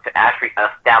pressure now to actually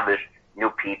establish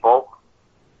new people.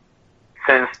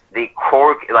 Since the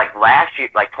core, like last year,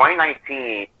 like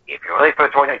 2019, if you're really for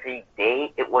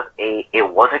 2019, it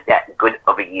wasn't that good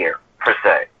of a year per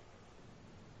se.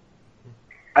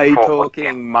 Are you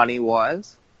talking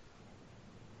money-wise?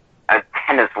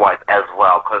 Attendance-wise as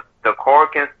well, because the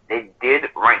Corkins, they did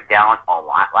rank down a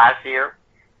lot last year.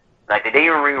 Like, they didn't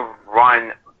even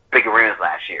run big arenas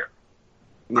last year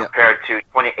compared to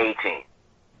 2018.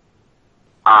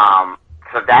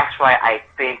 So that's why I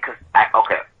think,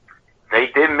 they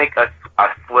did make a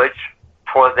switch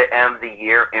towards the end of the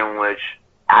year in which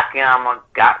Akiyama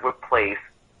got replaced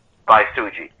by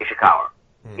Suji Ishikawa.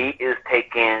 He is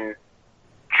taking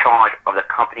charge of the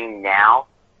company now.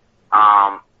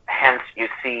 Hence, you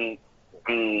see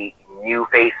the new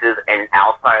faces and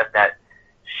outsiders that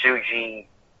Shuji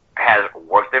has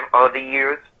worked with over the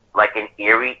years, like in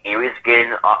Erie. Erie's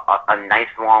getting a nice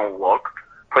long look,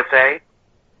 per se.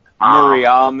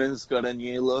 Murayama's got a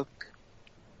new look.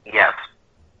 Yes.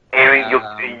 Erie,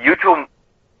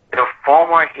 the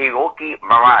former Hiroki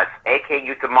Maras, a.k.a.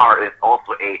 Yutamara, is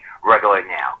also a regular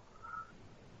now.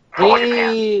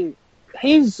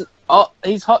 He's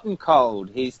hot and cold.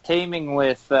 He's teaming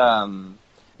with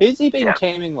who's he been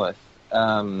teaming with?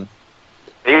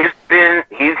 They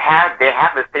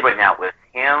have a stable now with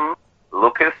him,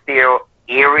 Lucas Steele,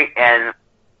 Erie, and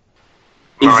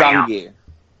Izangi.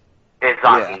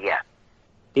 Yeah.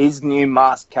 His new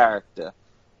masked character.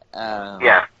 And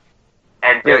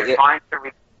they're trying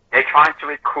to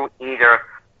recruit they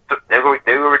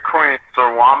were recruiting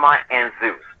Suwama and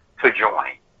Zeus to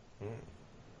join.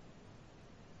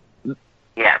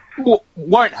 Yes.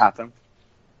 Won't happen.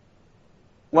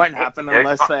 Won't happen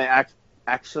unless they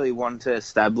actually want to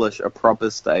establish a proper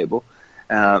stable.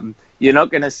 You're not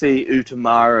going to see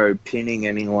Utamaro pinning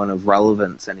anyone of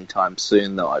relevance anytime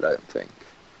soon, though, I don't think.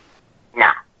 No.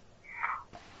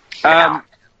 All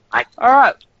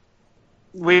right.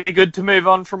 We good to move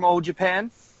on from All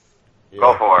Japan? Yeah.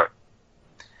 Go for it.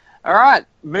 All right.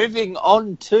 Moving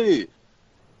on to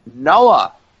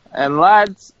Noah. And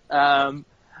lads,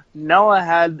 Noah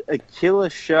had a killer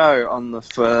show on the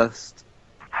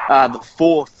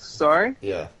fourth, sorry.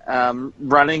 Yeah.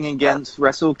 Running against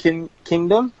Wrestle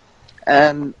Kingdom,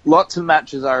 and lots of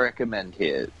matches I recommend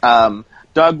here.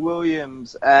 Doug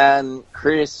Williams and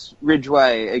Chris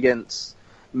Ridgway against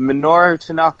Minoru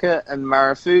Tanaka and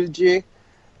Marufuji,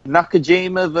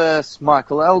 Nakajima vs.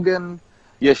 Michael Elgin,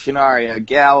 Yoshinari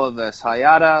Ogawa vs.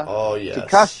 Hayata, Oh,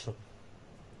 yes.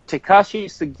 Takashi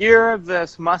Sugiura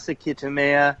vs. Masa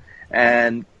Kitamiya,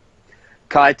 and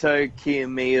Kaito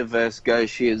Kiyomiya vs. Go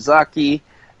Shiozaki.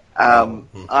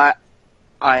 I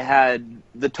had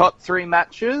the top 3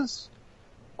 matches,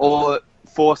 all at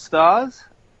 4 stars,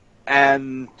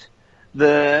 and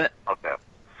the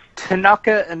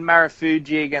Tanaka and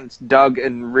Marufuji against Doug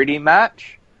and Riddy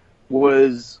match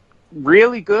was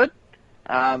really good.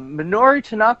 Minoru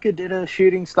Tanaka did a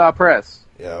shooting star press.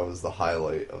 Yeah, it was the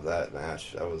highlight of that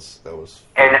match. That was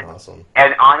awesome.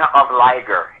 In honor of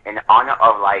Liger. In honor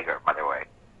of Liger, by the way.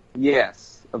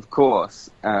 Yes, of course.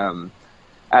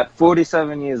 At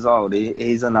 47 years old,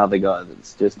 he's another guy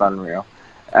that's just unreal.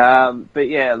 But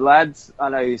yeah, lads, I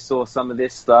know you saw some of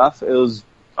this stuff. It was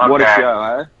what a show,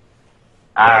 eh?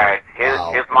 Alright,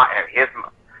 here's my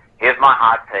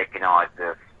hot take, like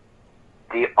this.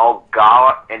 The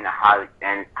Ogawa and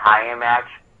Haya match,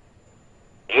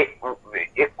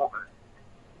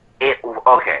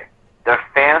 okay. The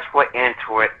fans were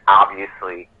into it,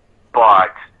 obviously,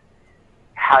 but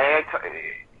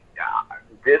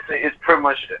this is pretty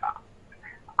much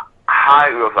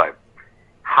Hayata.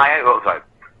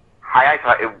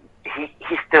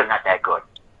 He's still not that good.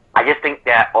 I just think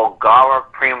that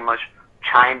Ogawa pretty much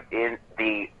chimed in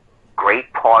the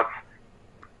great parts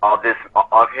of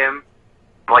him,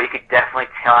 but you could definitely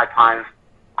tell at times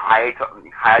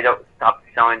Hayata stopped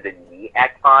showing the knee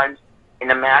at times in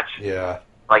the match. Yeah.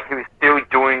 Like he was still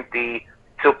doing the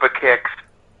super kicks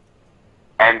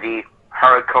and the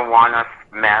Hurricanrana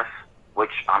mess,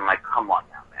 which I'm like, come on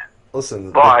now, man.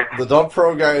 Listen, but the Dub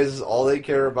Pro guys, all they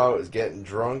care about is getting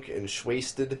drunk and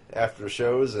wasted after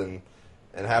shows and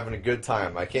having a good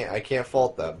time. I can't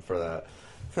fault them for that.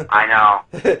 I know.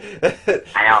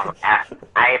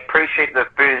 I appreciate the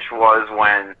finish was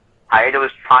when Hayata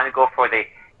was trying to go for the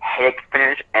head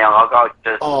finish and Ogawa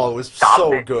just it was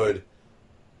so good.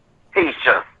 He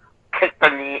just kicked the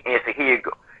knee and said, "Here you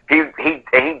go." He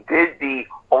did the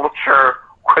ultra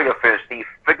cradle finish, the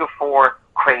figure 4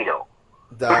 cradle.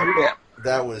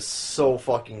 That was so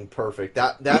fucking perfect.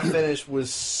 That finish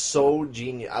was so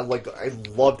genius. I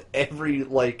loved every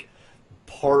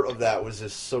part of that. Was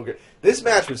just so good. This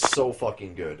match was so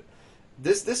fucking good.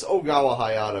 This Ogawa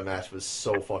Hayata match was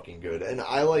so fucking good, and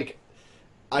I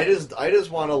just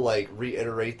want to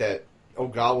reiterate that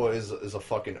Ogawa is a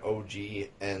fucking OG,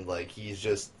 and he's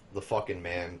just the fucking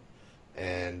man,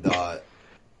 and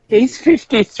he's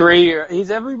 53. He's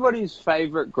everybody's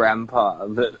favorite grandpa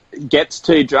that gets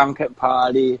too drunk at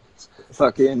parties,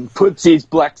 fucking puts his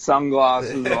black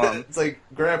sunglasses on. It's like,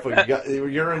 Grandpa,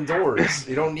 you're indoors.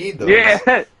 You don't need those.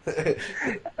 Yeah.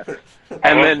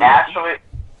 And then he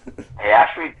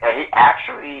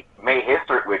actually made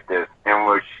history with this, in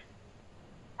which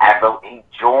he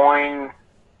joined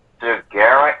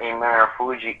Sugiura and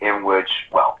Marufuji, in which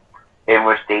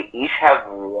they each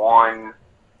have won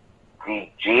the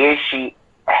GHC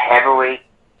heavyweight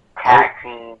tag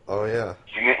team,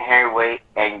 junior heavyweight,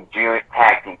 and junior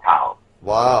tag team titles.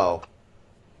 Wow.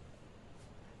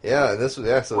 Yeah, this was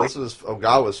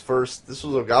Ogawa's first. This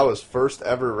was Ogawa's first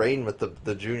ever reign with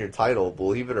the junior title.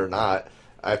 Believe it or not,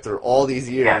 after all these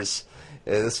years,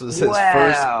 this was his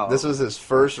first. This was his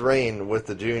first reign with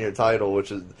the junior title,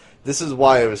 this is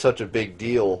why it was such a big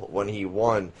deal when he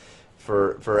won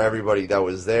for everybody that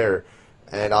was there.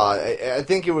 And I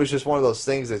think it was just one of those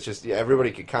things that just everybody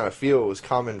could kind of feel it was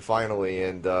coming finally,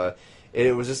 and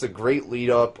it was just a great lead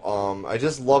up. I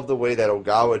just love the way that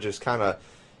Ogawa just kind of.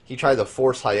 He tried to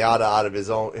force Hayata out of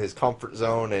his comfort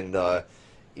zone, and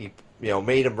he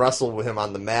made him wrestle with him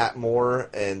on the mat more,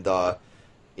 and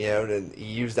and he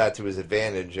used that to his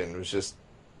advantage, and was just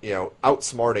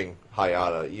outsmarting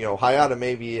Hayata. Hayata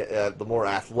may be the more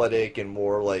athletic and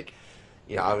more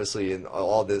obviously in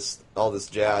all this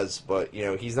jazz, but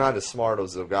he's not as smart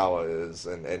as Ogawa is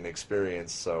and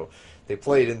experienced. So they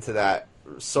played into that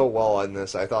so well in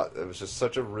this. I thought it was just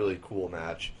such a really cool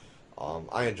match.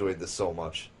 I enjoyed this so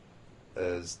much.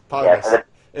 It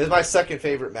was my second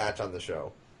favorite match on the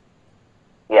show.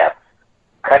 Yeah,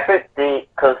 because then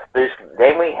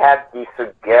we had the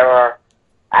Sugiura.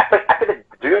 I think the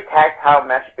junior tag title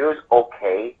match, it was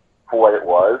okay for what it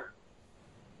was.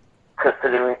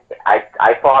 Considering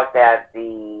I thought that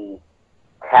the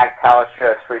tag title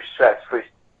should have switched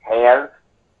hands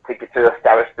to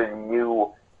establish the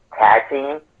new tag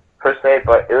team per se,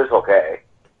 but it was okay.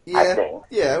 I think.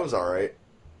 Yeah, it was all right.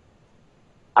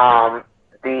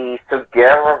 The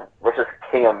Sugiura versus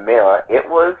King Amira, it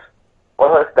was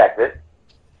expected.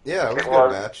 Yeah, it was a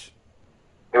good match.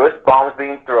 It was bombs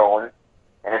being thrown,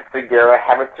 and Sugiura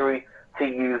having to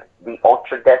use the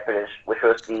Ultra Death Finish, which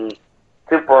was the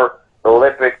Super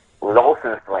Olympic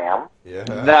Lawson Slam. Yeah.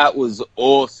 That was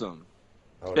awesome.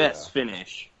 Oh, Best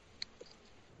finish.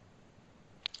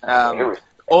 That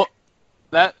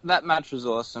that match was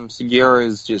awesome. Sugiura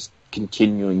is just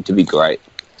continuing to be great.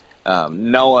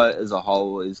 Noah as a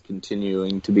whole is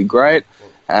continuing to be great.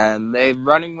 And they're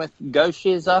running with Go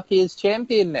Shiozaki as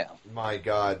champion now. My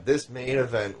God, this main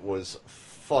event was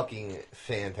fucking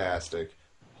fantastic.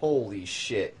 Holy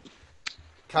shit.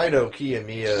 Kaito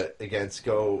Kiyomiya against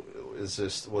Go was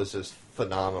just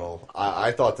phenomenal.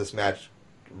 I thought this match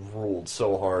ruled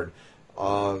so hard.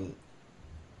 Go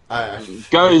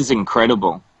is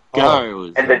incredible. Go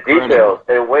was and the incredible. details.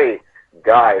 And wait,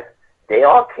 guys, they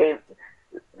all came.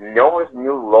 Noah's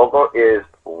new logo is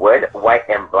red, white,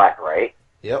 and black, right?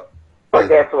 Yep. But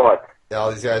guess what?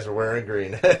 All these guys are wearing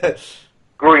green.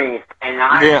 Green. And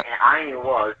I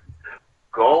was,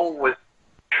 Go was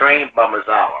trained by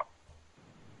Mizawa.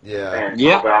 Yeah. And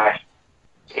oh gosh.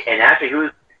 And actually, he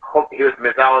was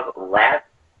Mizawa's last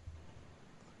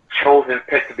chosen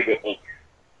pick to be the ace.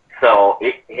 So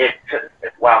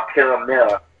while Killer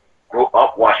Miller grew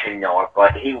up watching Noah,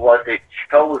 but he wasn't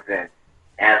chosen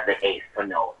as the ace for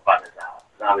Noah by Mizawa.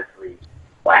 It's obviously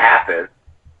what happened,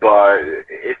 but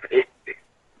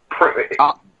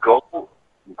Go.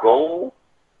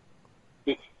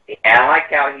 And I like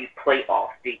how he played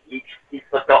off. He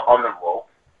slipped out on the rope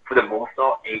for the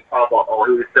moonsault, and he talked about,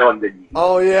 he was still on the knee.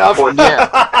 Oh, yeah.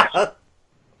 Yeah.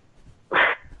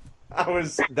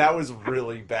 That was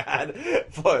really bad,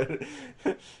 but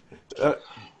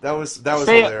that was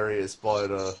hilarious.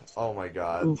 But oh my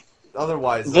God!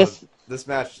 Otherwise, this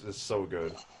match is so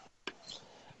good.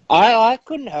 I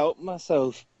couldn't help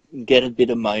myself get a bit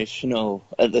emotional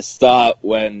at the start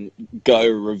when Go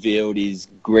revealed his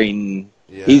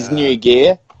new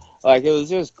gear. Like, it was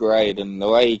just great, and the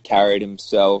way he carried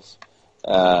himself,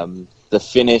 the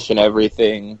finish and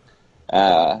everything.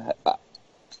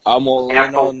 I'm all in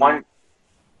on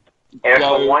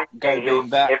Go being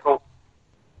back.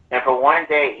 And for one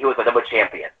day, he was a double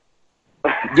champion.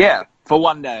 Yeah, for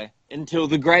one day. Until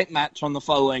the great match on the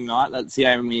following night. That's the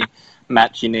only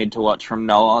match you need to watch from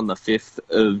Noah on the 5th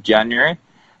of January.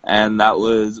 And that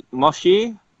was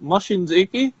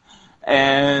Moshinzuki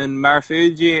and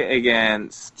Marufuji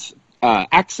against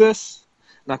Axis,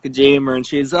 Nakajima and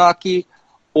Shiozaki.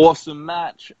 Awesome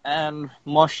match. And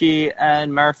Moshi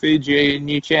and Marufuji are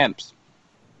new champs.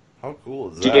 How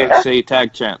cool is that? GXC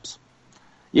tag champs.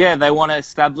 Yeah, they want to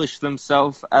establish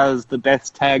themselves as the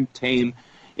best tag team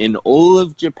in all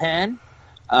of Japan,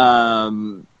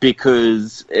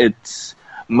 because it's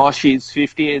Moshi's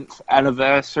 50th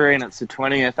anniversary and it's the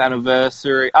 20th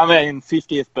anniversary.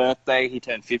 50th birthday. He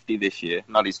turned 50 this year,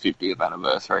 not his 50th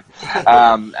anniversary.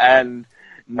 And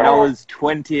Noah's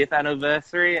 20th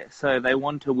anniversary, so they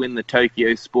want to win the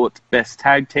Tokyo Sports Best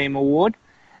Tag Team Award.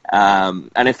 And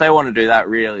if they want to do that,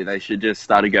 really, they should just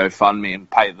start a GoFundMe and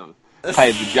pay the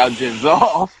judges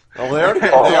off.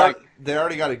 Well, they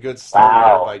already got a good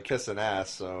start by kissing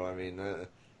ass, so, I mean...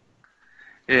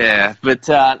 Yeah, but,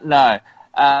 no.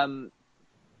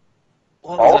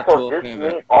 What was I talking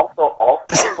about?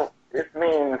 Also, this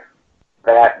means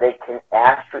that they can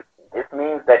actually... This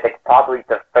means that they can probably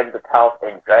defend the titles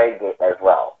in Dragon Gate as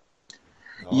well.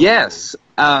 Yes.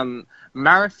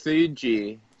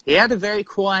 Marufuji, he had a very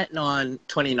quiet night in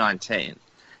 2019.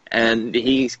 And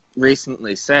he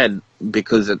recently said,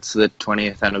 because it's the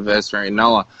 20th anniversary of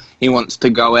Noah, he wants to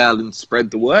go out and spread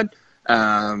the word.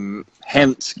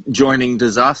 Hence joining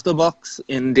Disaster Box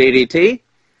in DDT.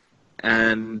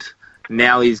 And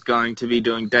now he's going to be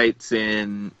doing dates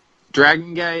in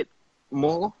Dragon Gate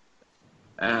more.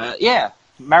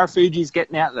 Marufuji's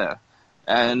getting out there.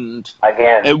 And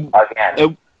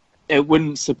it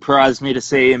wouldn't surprise me to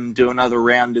see him do another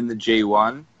round in the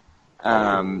G1.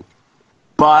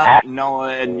 But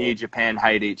Noah and New Japan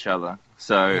hate each other,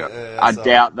 so I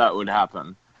doubt that would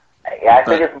happen. Yeah, I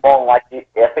think it's more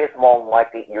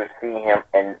likely you're seeing him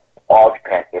in All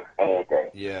Japan, if anything.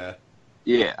 Yeah.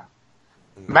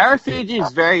 Marufuji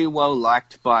is very well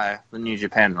liked by the New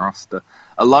Japan roster.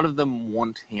 A lot of them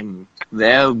want him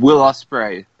there. Will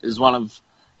Ospreay is one of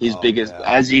his biggest,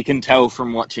 as you can tell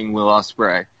from watching Will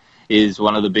Ospreay, is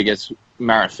one of the biggest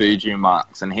Marufuji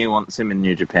marks, and he wants him in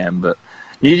New Japan, but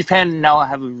New Japan and Noah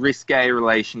have a risque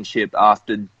relationship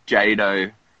after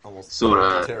Jado Almost sort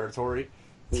killed of the territory.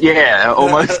 Yeah,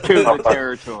 almost killed the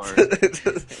territory.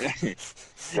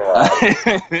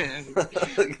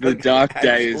 The dark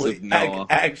days of Noah.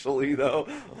 Actually, though.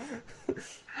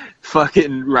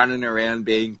 Fucking running around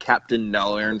being Captain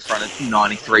Noah in front of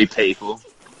 93 people.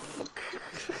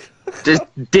 Just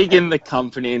digging the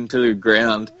company into the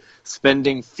ground.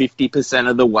 Spending 50%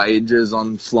 of the wages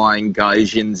on flying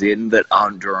Gaijins in that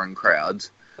aren't drawing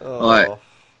crowds. Oh.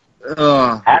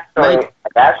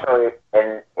 Actually,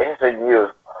 in interesting news,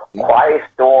 Quiet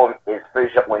Storm is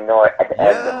finished up with Noah at the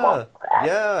end of the month.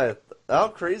 Yeah. How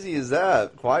crazy is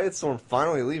that? Quiet Storm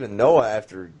finally leaving Noah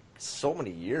after so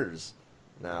many years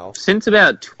now. Since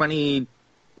about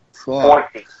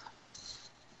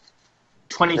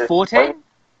 2014?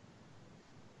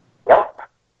 Yep.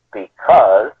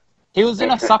 Because he was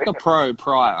in a Sucker Pro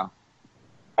prior.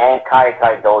 And Kai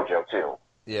Dojo, too.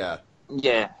 Yeah.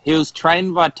 Yeah, he was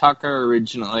trained by Tucker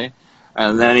originally,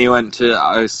 and then he went to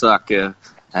Osaka,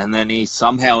 and then he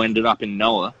somehow ended up in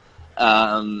Noah.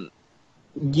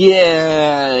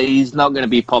 Yeah, he's not going to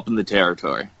be popping the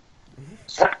territory.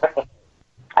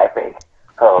 I think.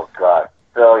 Oh, God.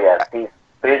 So, yes, he's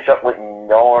finished up with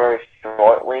Noah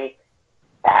shortly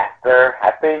after.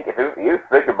 I think, if you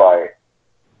think about it,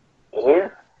 he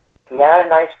had a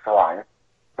nice run,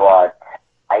 but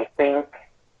I think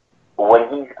when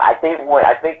he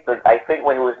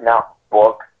was not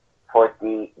booked for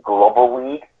the Global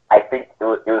League, I think it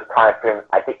was time for him.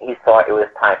 I think he saw it was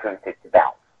time for him to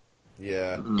bounce.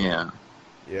 Yeah.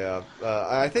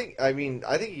 I think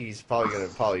he's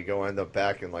probably gonna end up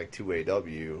back in like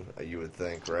 2AW. You would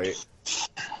think, right?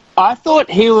 I thought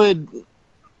he would.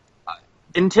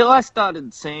 Until I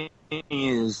started seeing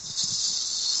his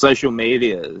social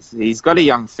medias, he's got a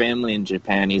young family in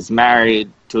Japan. He's married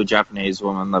to a Japanese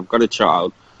woman. They've got a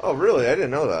child. Oh, really? I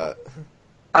didn't know that.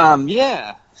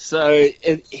 Yeah. So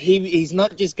he's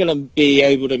not just going to be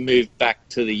able to move back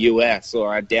to the US,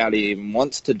 or I doubt he even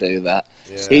wants to do that.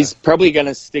 Yeah. He's probably going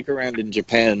to stick around in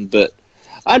Japan, but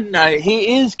I don't know.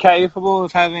 He is capable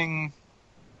of having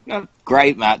not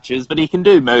great matches, but he can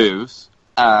do moves.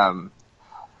 I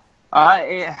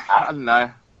don't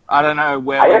know. I don't know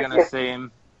where we're going to see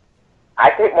him. I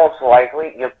think most likely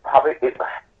it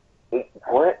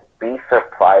wouldn't be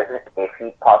surprising if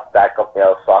he pops back up there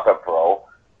Osaka Pro.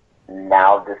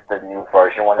 Now this is the new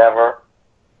version, whatever.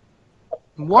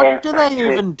 What do they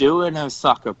even do in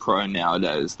Osaka Pro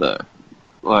nowadays, though?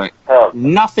 Like,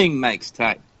 nothing makes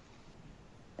tape.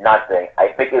 Nothing. I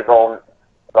think his own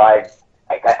side.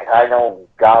 I know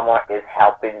Gamma is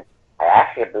helping. I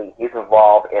actually believe he's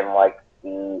involved in like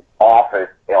the office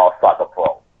in Osaka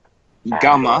Pro.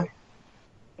 Gamma.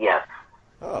 Yes.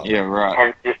 Oh. Yeah,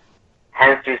 right.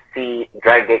 Hence you see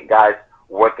Dragon Gate guys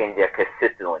working there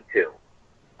consistently too.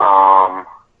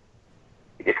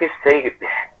 You could say,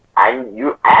 I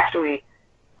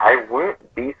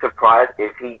wouldn't be surprised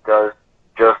if he does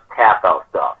just tap out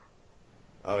stuff.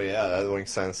 Oh yeah, that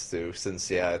makes sense too, since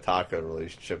the Taka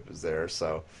relationship is there,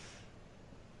 so.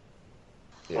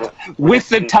 Yeah. With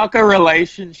the Tucker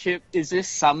relationship, is this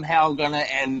somehow going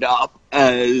to end up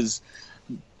as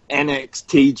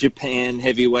NXT Japan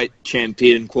Heavyweight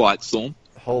Champion Quiet Storm?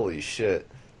 Holy shit.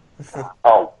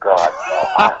 Oh, God.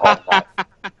 No,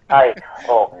 I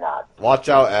hope not. Watch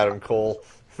out, Adam Cole.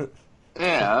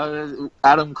 Yeah,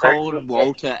 Adam Cole and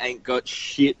Walter ain't got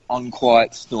shit on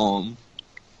Quiet Storm.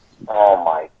 Oh,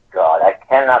 my God. I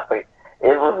cannot believe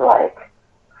it was like...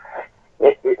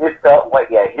 It felt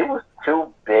like, yeah, he was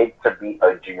too big to be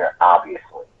a junior,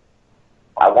 obviously.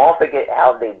 I won't forget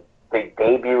how they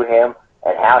debuted him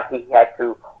and how he had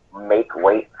to make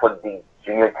weight for the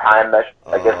junior time match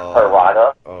against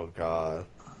Harada. Oh, God.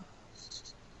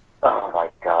 Oh, my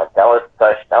God. That was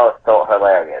so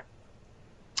hilarious.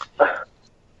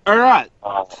 All right.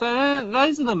 So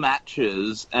those are the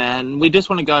matches, and we just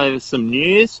want to go over some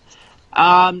news.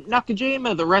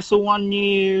 Nakajima, the Wrestle One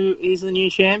he's the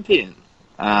new champion.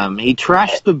 He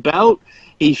trashed the belt.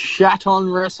 He shat on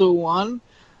Wrestle One.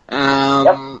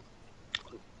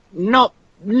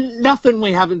 Nothing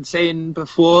we haven't seen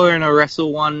before in a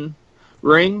Wrestle One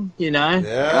ring, you know.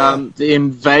 Yeah. The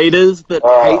invaders that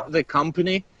hate the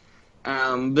company.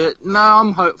 But no,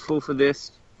 I'm hopeful for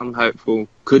this. I'm hopeful.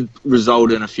 Could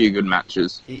result in a few good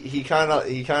matches. He kind of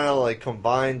like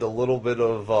combined a little bit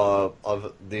of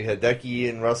the Hideki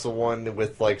in Wrestle One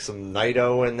with like some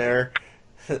Naito in there.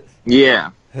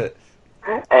 Yeah. and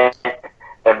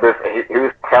he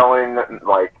was telling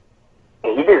like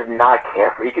he does not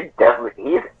care for. He could definitely.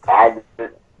 He's added the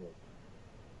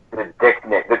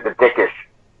dickish.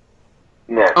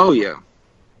 Yeah. Oh yeah.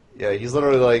 Yeah, he's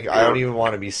literally like, I don't even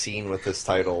want to be seen with this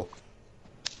title.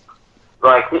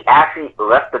 Like, he actually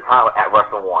left the title at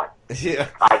Wrestle 1. Yeah.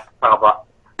 I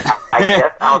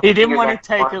guess he didn't want to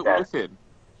take it with him.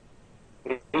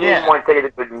 He didn't want to take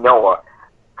it with Noah,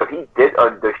 because he did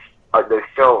the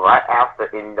show right after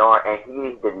in Noah, and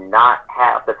he did not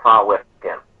have the title with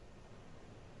him.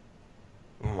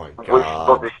 Oh my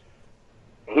God.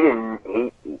 He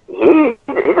doesn't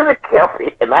care.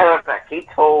 As a matter of fact, he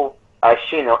told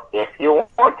Shino, if you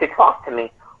want to talk to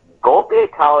me, go be a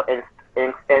title and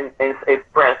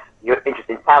express your interest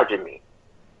in challenging me.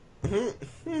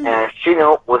 And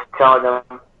Shino was telling him,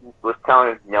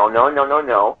 no.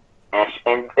 And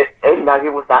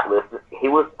Nagi was not listening. He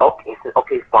was okay. He said,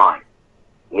 okay, fine.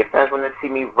 Your fans want to see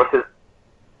me versus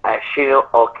Shino.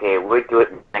 Okay, we'll do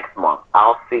it next month.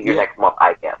 I'll see you next month,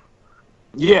 I guess.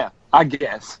 Yeah, I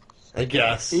guess.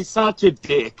 He's such a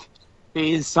dick.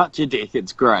 He is such a dick.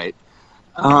 It's great.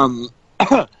 I'm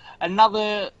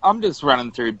just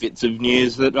running through bits of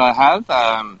news that I have.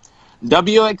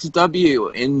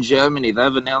 WXW in Germany,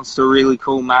 they've announced a really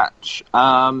cool match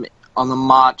on the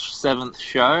March 7th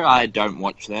show. I don't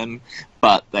watch them,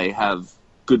 but they have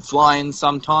good fly-in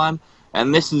sometime.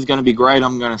 And this is going to be great.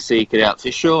 I'm going to seek it out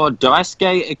for sure.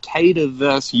 Daisuke Ikeda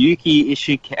versus Yuki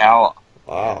Ishikawa.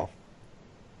 Wow.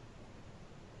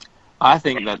 I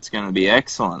think that's going to be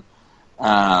excellent.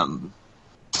 I've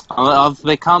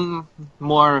become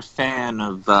more a fan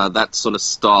of that sort of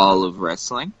style of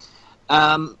wrestling.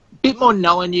 Bit more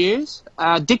Noah news.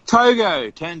 Dick Togo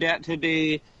turned out to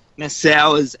be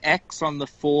Nassau's ex on the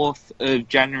 4th of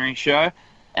January show,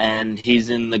 and he's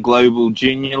in the Global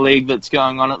Junior League that's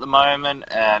going on at the moment,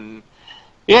 and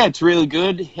yeah, it's really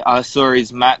good. I saw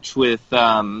his match with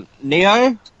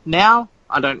Neo now.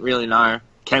 I don't really know.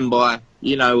 Kenbai,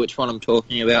 you know which one I'm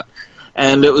talking about.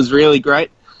 And it was really great.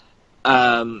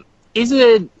 Is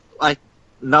it like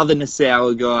another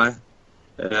Nassau guy?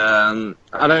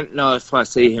 I don't know if I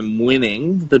see him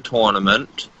winning the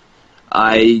tournament.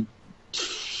 I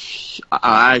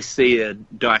see a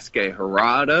Daisuke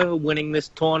Harada winning this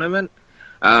tournament.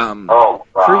 Oh,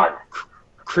 God.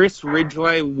 Chris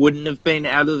Ridgway wouldn't have been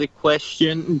out of the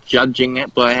question, judging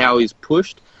it by how he's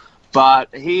pushed,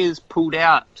 but he is pulled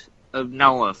out of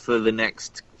Noah for the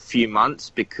next few months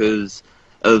because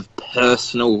of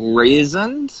personal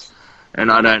reasons,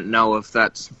 and I don't know if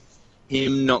that's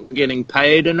him not getting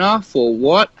paid enough or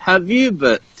what have you,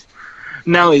 but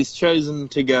no, he's chosen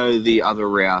to go the other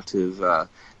route of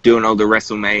doing all the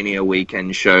WrestleMania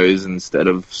weekend shows instead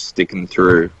of sticking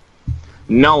through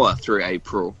Noah through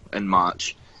April and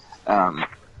March. Actually,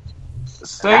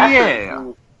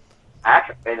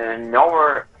 in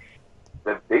Noah,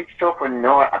 the big show for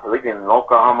Noah, I believe in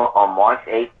Oklahoma on March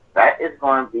 8th, that is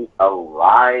going to be a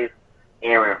live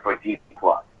airing for G+.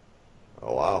 Oh,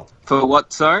 wow. For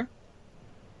what, sir?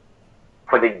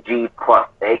 For the G+,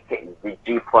 aka the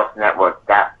G+ network.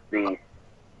 That's the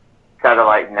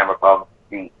satellite network of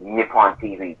the Nippon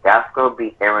TV. That's going to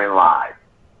be airing live.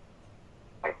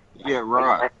 Yeah,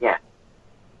 right. Yeah.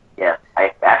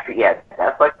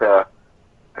 That's like the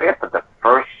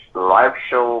first live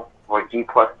show for G+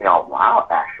 in a while,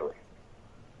 actually.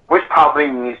 Which probably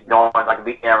means no one's going to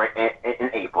be airing in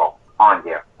April on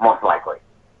there, most likely.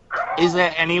 Is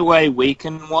there any way we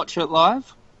can watch it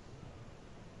live?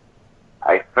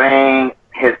 I think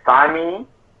Hisami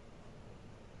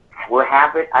will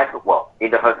have it. Either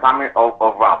Hisami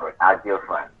or Robert, our dear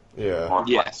friend. Yeah.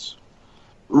 Yes.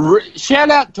 Shout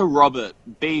out to Robert,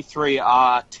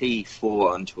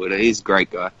 B3RT4 on Twitter. He's a great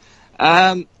guy.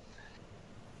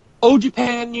 All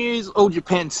Japan news, All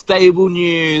Japan stable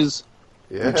news.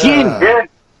 Yeah. Jin.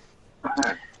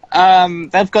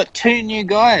 They've got 2 new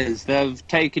guys. They've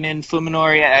taken in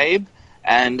Fuminori Abe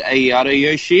and Ayata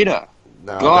Yoshida.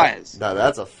 Guys.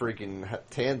 That's a freaking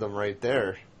tandem right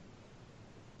there.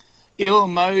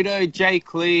 Iwamoto,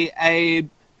 Jake Lee, Abe,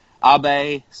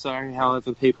 sorry,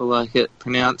 however people like it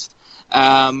pronounced.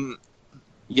 Yoshida,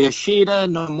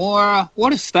 Nomura.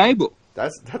 What a stable.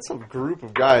 That's a group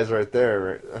of guys right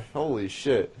there. Holy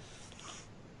shit.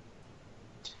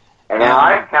 And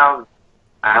I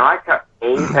like how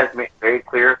Abe has made very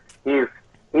clear he is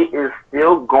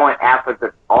still going after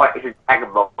the all-Asian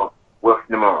tag belt with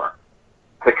Nomura.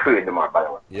 Takuya Nomura, by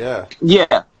the way. Yeah.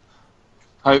 Yeah.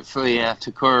 Hopefully,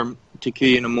 Takuya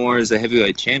Nomura is a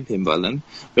heavyweight champion by then.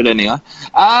 But anyway.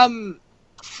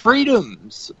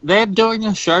 Freedoms. They're doing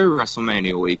a show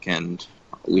WrestleMania weekend.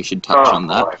 We should touch on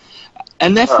that. Boy.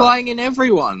 And they're flying in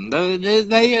everyone. They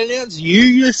announced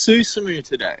Yuya Susumu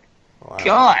today. Wow.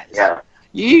 Guys. Yeah.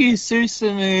 Yuya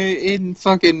Susumu in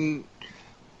fucking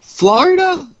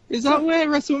Florida? Is that where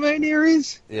WrestleMania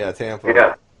is? Yeah, Tampa.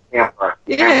 Yeah.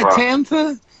 Yeah,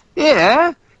 Tampa.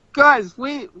 Yeah. Guys,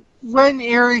 when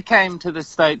Erie came to the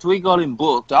States, we got him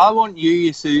booked. I want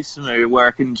Yuya Susumu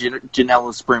working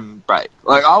Janela Spring Break.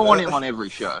 Like, I want him on every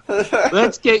show.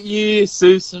 Let's get Yuya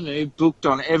Susumu booked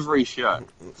on every show.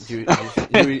 Yuya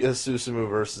Susumu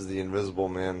versus the Invisible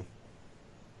Man.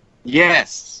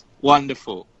 Yes,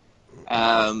 wonderful.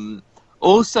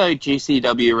 Also,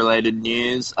 GCW-related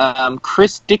news,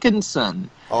 Chris Dickinson.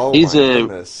 Oh, He's my a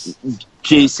goodness.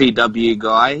 GCW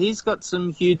guy. He's got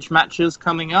some huge matches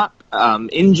coming up.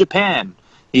 In Japan,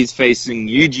 he's facing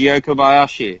Yuji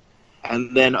Okabayashi.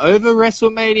 And then over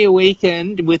WrestleMania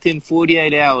weekend, within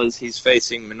 48 hours, he's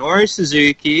facing Minoru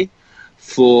Suzuki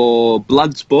for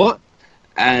Bloodsport.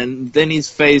 And then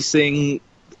he's facing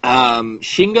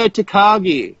Shingo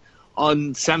Takagi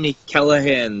on Sami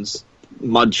Callihan's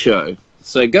Mud Show.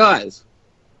 So, guys,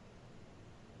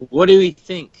 what do we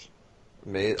think?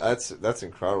 Mate, that's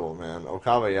incredible, man.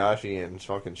 Okabayashi and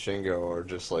fucking Shingo are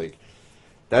just like,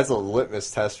 that's a litmus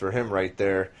test for him right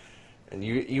there. And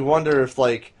you wonder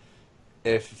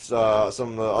if some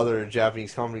of the other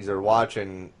Japanese companies are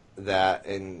watching that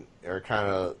and are kind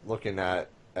of looking at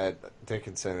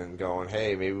Dickinson and going,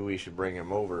 hey, maybe we should bring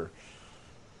him over.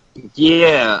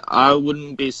 Yeah, I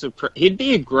wouldn't be surprised. He'd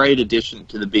be a great addition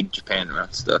to the Big Japan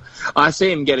roster. I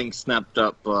see him getting snapped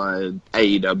up by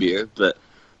AEW, but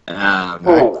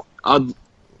I'd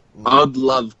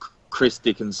love Chris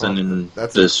Dickinson in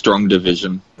the strong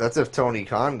division. That's if Tony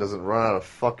Khan doesn't run out of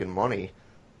fucking money.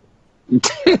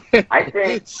 I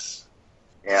think.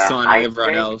 Yeah, signing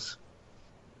everyone else.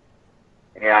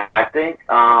 Yeah, I think.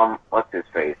 What's his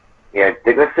face? Yeah,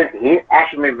 Dickinson. He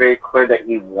actually made very clear that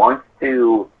he wants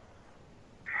to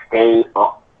stay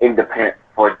independent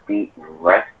for the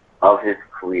rest of his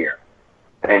career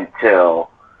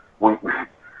until when.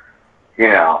 You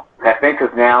know, I think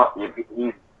because now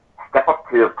he's stepped up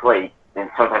to the plate in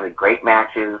sometimes of great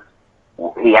matches.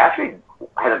 He actually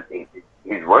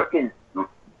he's working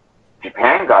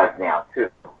Japan guys now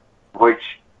too, which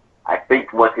I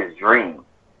think was his dream.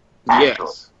 Actually.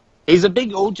 Yes, he's a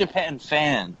big All Japan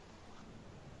fan.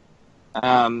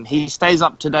 He stays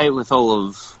up to date with all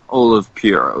of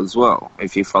Puro as well.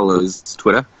 If you follow his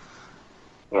Twitter.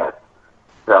 Yes.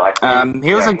 So I think,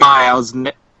 he was a guy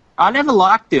I never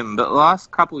liked him, but the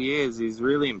last couple of years he's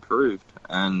really improved,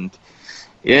 and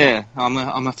yeah,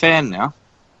 I'm a fan now.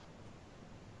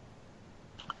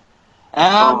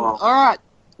 All right,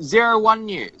 0-1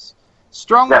 news.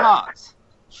 Strong Hearts,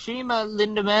 Shima,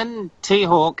 Lindemann,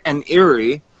 T-Hawk, and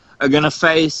Erie are going to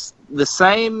face the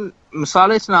same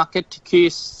Masato Tanaka,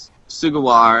 Takuya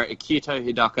Sugawara, Akito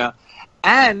Hidaka,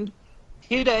 and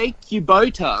Hide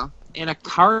Kubota in a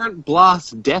current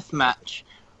blast death match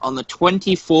on the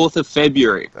 24th of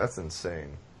February. That's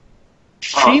insane.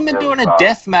 Shima doing a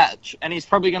death match, and he's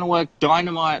probably going to work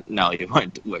Dynamite. No, he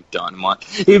won't work Dynamite.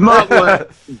 He might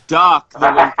work Dark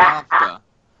the week after.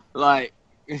 Like,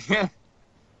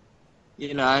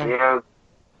 you know, Yeah.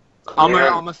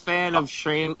 I'm a fan of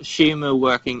Shima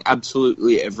working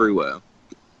absolutely everywhere.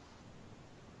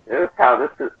 This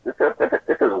is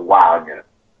wild. News.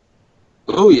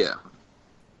 Oh yeah.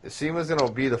 Shima's going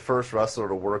to be the first wrestler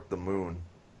to work the moon.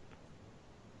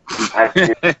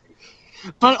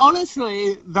 But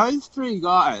honestly, those three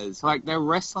guys, like, they're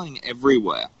wrestling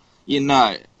everywhere. You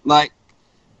know, like,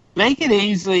 they could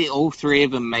easily, all three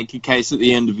of them, make a case at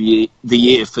the end of the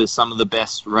year for some of the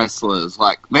best wrestlers.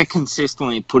 Like, they're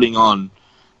consistently putting on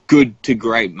good to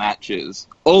great matches.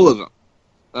 All of them.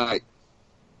 Like,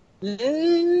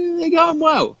 they're going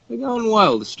well. They're going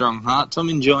well, the Strong Hearts. I'm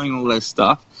enjoying all their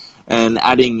stuff. And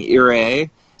adding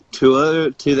Irie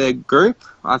to their group,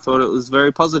 I thought it was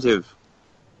very positive.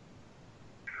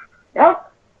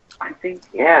 Yep. I think,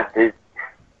 yeah. And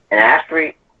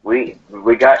actually, we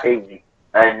got a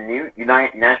new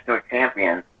United National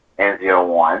Champion in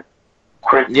 01.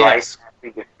 Chris Yes.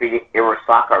 Price defeated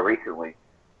Iwasaka recently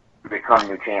to become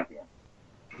new champion.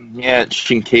 Yeah,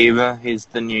 Shinkiba, he's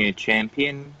the new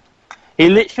champion. He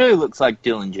literally looks like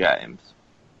Dylan James.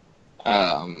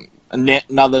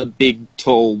 Another big,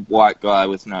 tall, white guy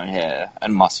with no hair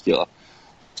and muscular.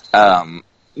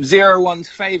 0-1's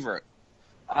favourite.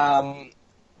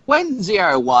 When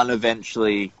 0-1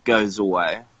 eventually goes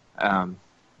away,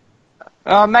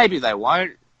 maybe they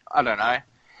won't. I don't know.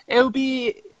 It'll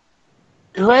be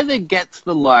whoever gets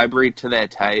the library to their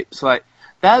tapes. Like,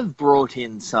 they've brought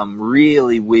in some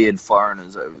really weird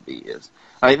foreigners over the years.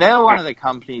 Like, they're one of the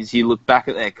companies you look back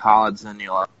at their cards and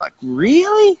you're like,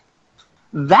 really?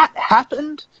 That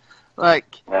happened?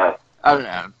 Like, I don't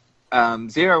know.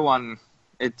 0-1,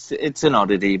 it's an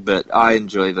oddity, but I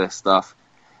enjoy their stuff.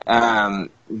 BJW,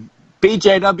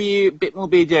 bit more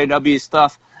BJW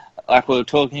stuff. like we were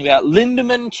talking about,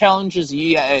 Lindemann challenges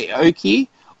Yuya Aoki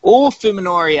or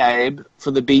Fuminori Abe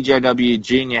for the BJW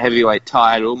Junior Heavyweight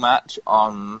title match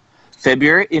in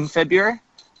February.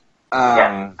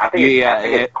 I think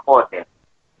it's important.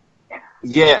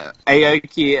 Yeah,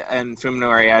 Aoki and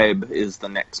Fuminori Abe is the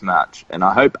next match, and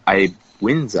I hope Abe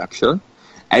wins, actually.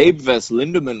 Abe versus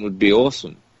Lindemann would be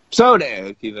awesome. So would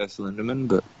Aoki versus Lindemann,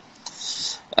 but...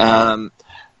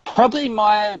 probably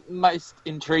my most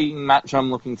intriguing match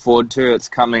I'm looking forward to, it's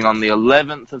coming on the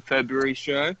 11th of February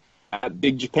show at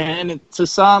Big Japan. It's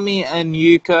Asami and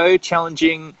Yuko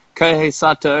challenging Kohei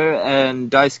Sato and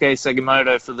Daisuke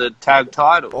Sugimoto for the tag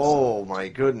titles. Oh, my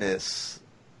goodness.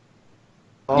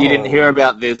 You didn't hear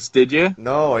about this, did you?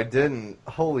 No, I didn't.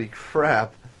 Holy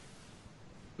crap.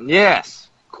 Yes.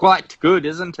 Quite good,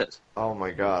 isn't it? Oh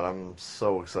my god, I'm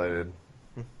so excited.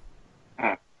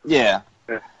 Yeah.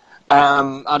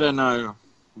 I don't know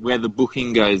where the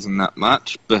booking goes in that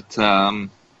match, but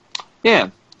yeah.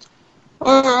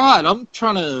 Alright,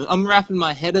 I'm wrapping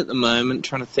my head at the moment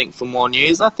trying to think for more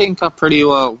news. I think I pretty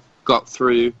well got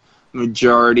through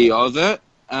majority of it.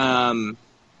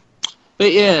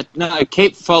 But yeah, no,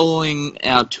 keep following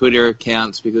our Twitter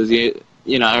accounts because, you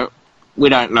know, we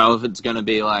don't know if it's going to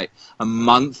be like a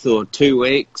month or 2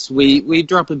 weeks. We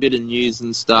drop a bit of news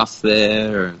and stuff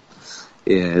there. And,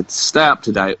 yeah, stay up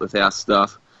to date with our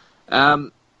stuff. Yeah,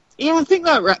 I think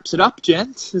that wraps it up,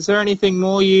 gents. Is there anything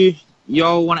more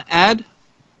y'all want to add?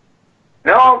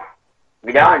 No,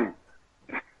 we're done.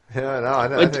 Yeah, no,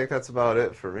 I think that's about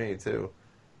it for me, too.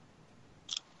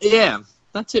 Yeah,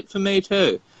 that's it for me,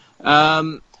 too.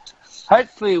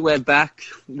 Hopefully we're back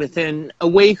within a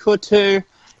week or two.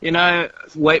 You know,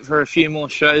 wait for a few more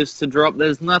shows to drop.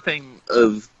 There's nothing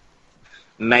of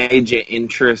major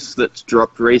interest that's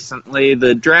dropped recently.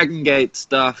 The Dragon Gate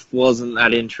stuff wasn't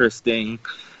that interesting.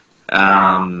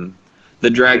 The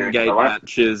Dragon Gate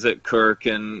matches at Kirk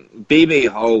and BB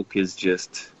Hulk is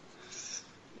just...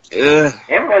 him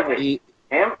as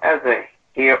a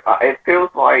heel, it feels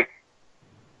like,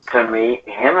 to me,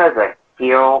 him as a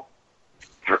heel,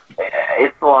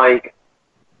 it's like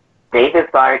they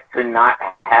decided to not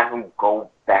have him go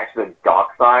back to the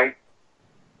dark side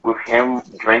with him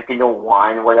drinking the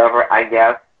wine or whatever, I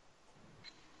guess.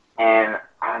 And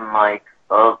I'm like,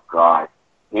 oh god,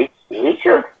 he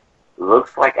just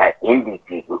looks like an indie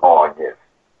kid with all this.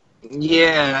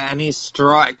 Yeah, and his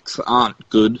strikes aren't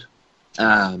good.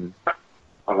 I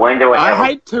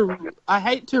hate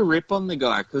to rip on the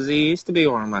guy because he used to be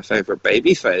one of my favorite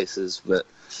baby faces, but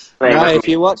no, if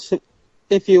you watch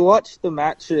the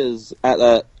matches at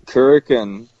the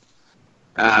Kurikan,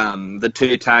 the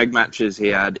 2 tag matches he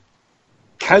had,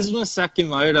 Kazuma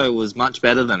Sakimoto was much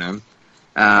better than him.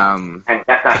 And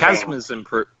that's Kazma's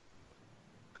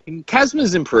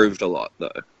improved a lot, though.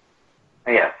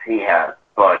 Yes, he has.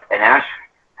 But, and actually,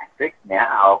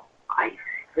 I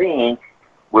think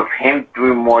with him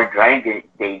doing more Dragon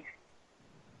dates,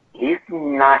 he's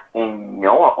not in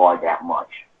Noah all that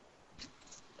much.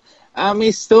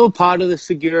 He's still part of the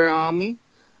Segura Army.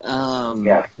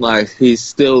 Yeah. Like, he's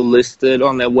still listed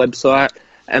on their website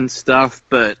and stuff,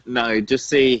 but no, just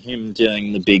see him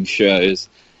doing the big shows,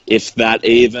 if that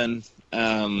even.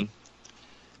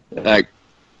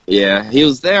 Yeah, he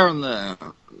was there on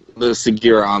the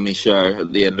Segura Army show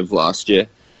at the end of last year.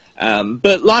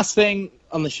 But last thing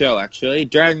on the show, actually,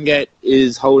 Dragon Gate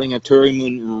is holding a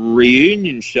Touring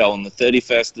reunion show on the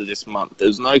 31st of this month.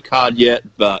 There's no card yet,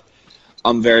 but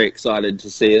I'm very excited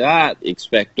to see that.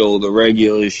 Expect all the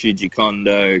regulars, Shuji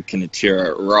Kondo,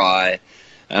 Kenichiro Rai.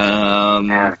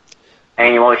 And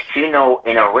Yoshino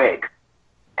in a rig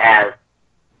as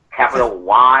capital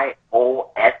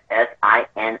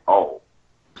YOSSINO.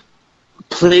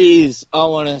 Please, I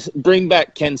want to bring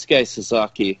back Kensuke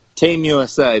Sasaki. Team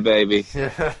USA, baby.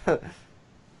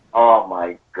 Oh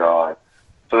my god.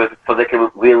 So they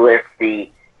can relive the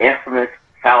infamous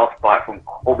foul spot from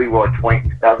Kobe World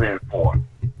 2004.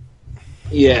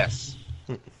 Yes.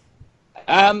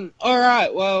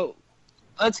 Alright, well,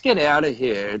 let's get out of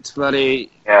here. It's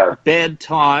bloody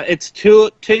bedtime. It's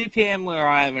 2 p.m. where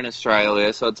I am in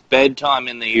Australia, so it's bedtime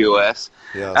in the US.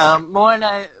 Yes.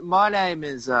 My name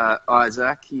is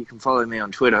Isaac. You can follow me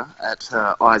on Twitter at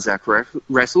Isaac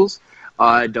Wrestles.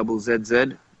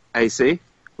 IZZAC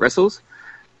Wrestles.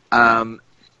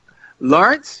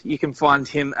 Lawrence, you can find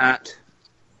him at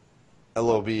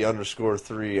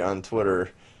LOB_3 on Twitter.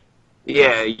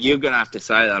 Yeah, you're gonna have to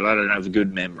say that. I don't have a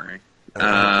good memory.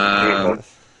 I'm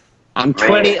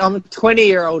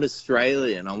 20-year-old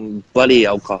Australian. I'm a bloody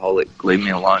alcoholic. Leave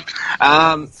me alone.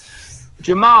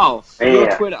 Jamal,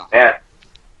 your Twitter. Yes.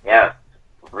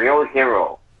 Real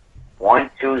Hero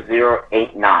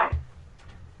 12089.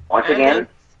 Once again,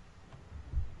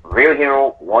 Real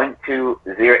Hero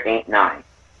 12089.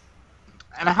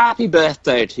 And a happy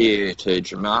birthday to you too,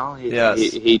 Jamal. Yes.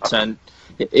 He turned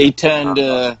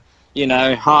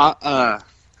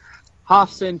half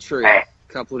century a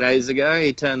couple of days ago.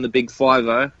 He turned the big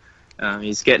 50.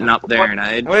 He's getting up there in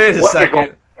age. Wait a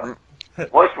second.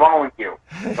 What's wrong with you?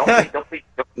 Don't be.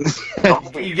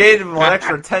 You gave him an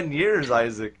extra 10 years,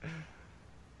 Isaac.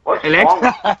 What's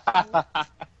wrong?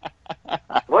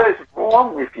 What is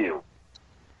wrong with you?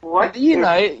 What?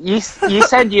 You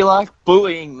said you like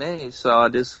bullying me, so I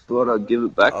just thought I'd give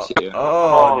it back to you.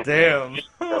 Oh, damn.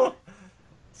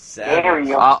 Damn,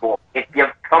 young boy. If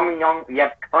you've come a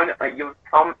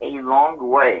long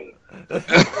way.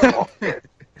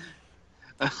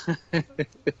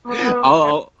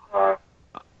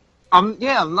 I'm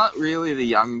not really the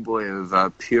young boy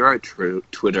of Puro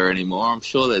Twitter anymore. I'm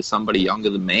sure there's somebody younger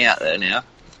than me out there now.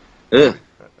 Ugh.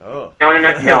 Oh.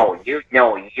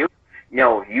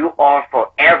 No, you are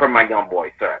forever my young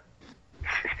boy, sir.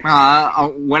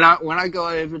 When I go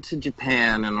over to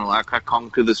Japan and I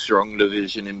conquer the strong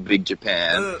division in Big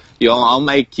Japan, I'll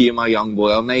make you my young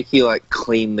boy. I'll make you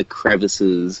clean the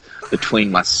crevices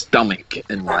between my stomach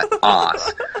and my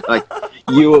ass.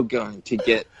 You are going to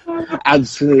get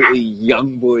absolutely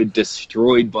young boy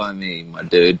destroyed by me, my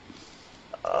dude.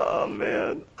 Oh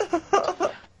man.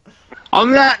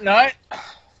 On that note,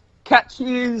 catch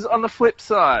yous on the flip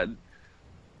side.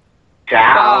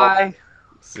 Ciao. Bye.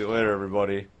 See you later,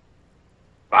 everybody.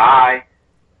 Bye.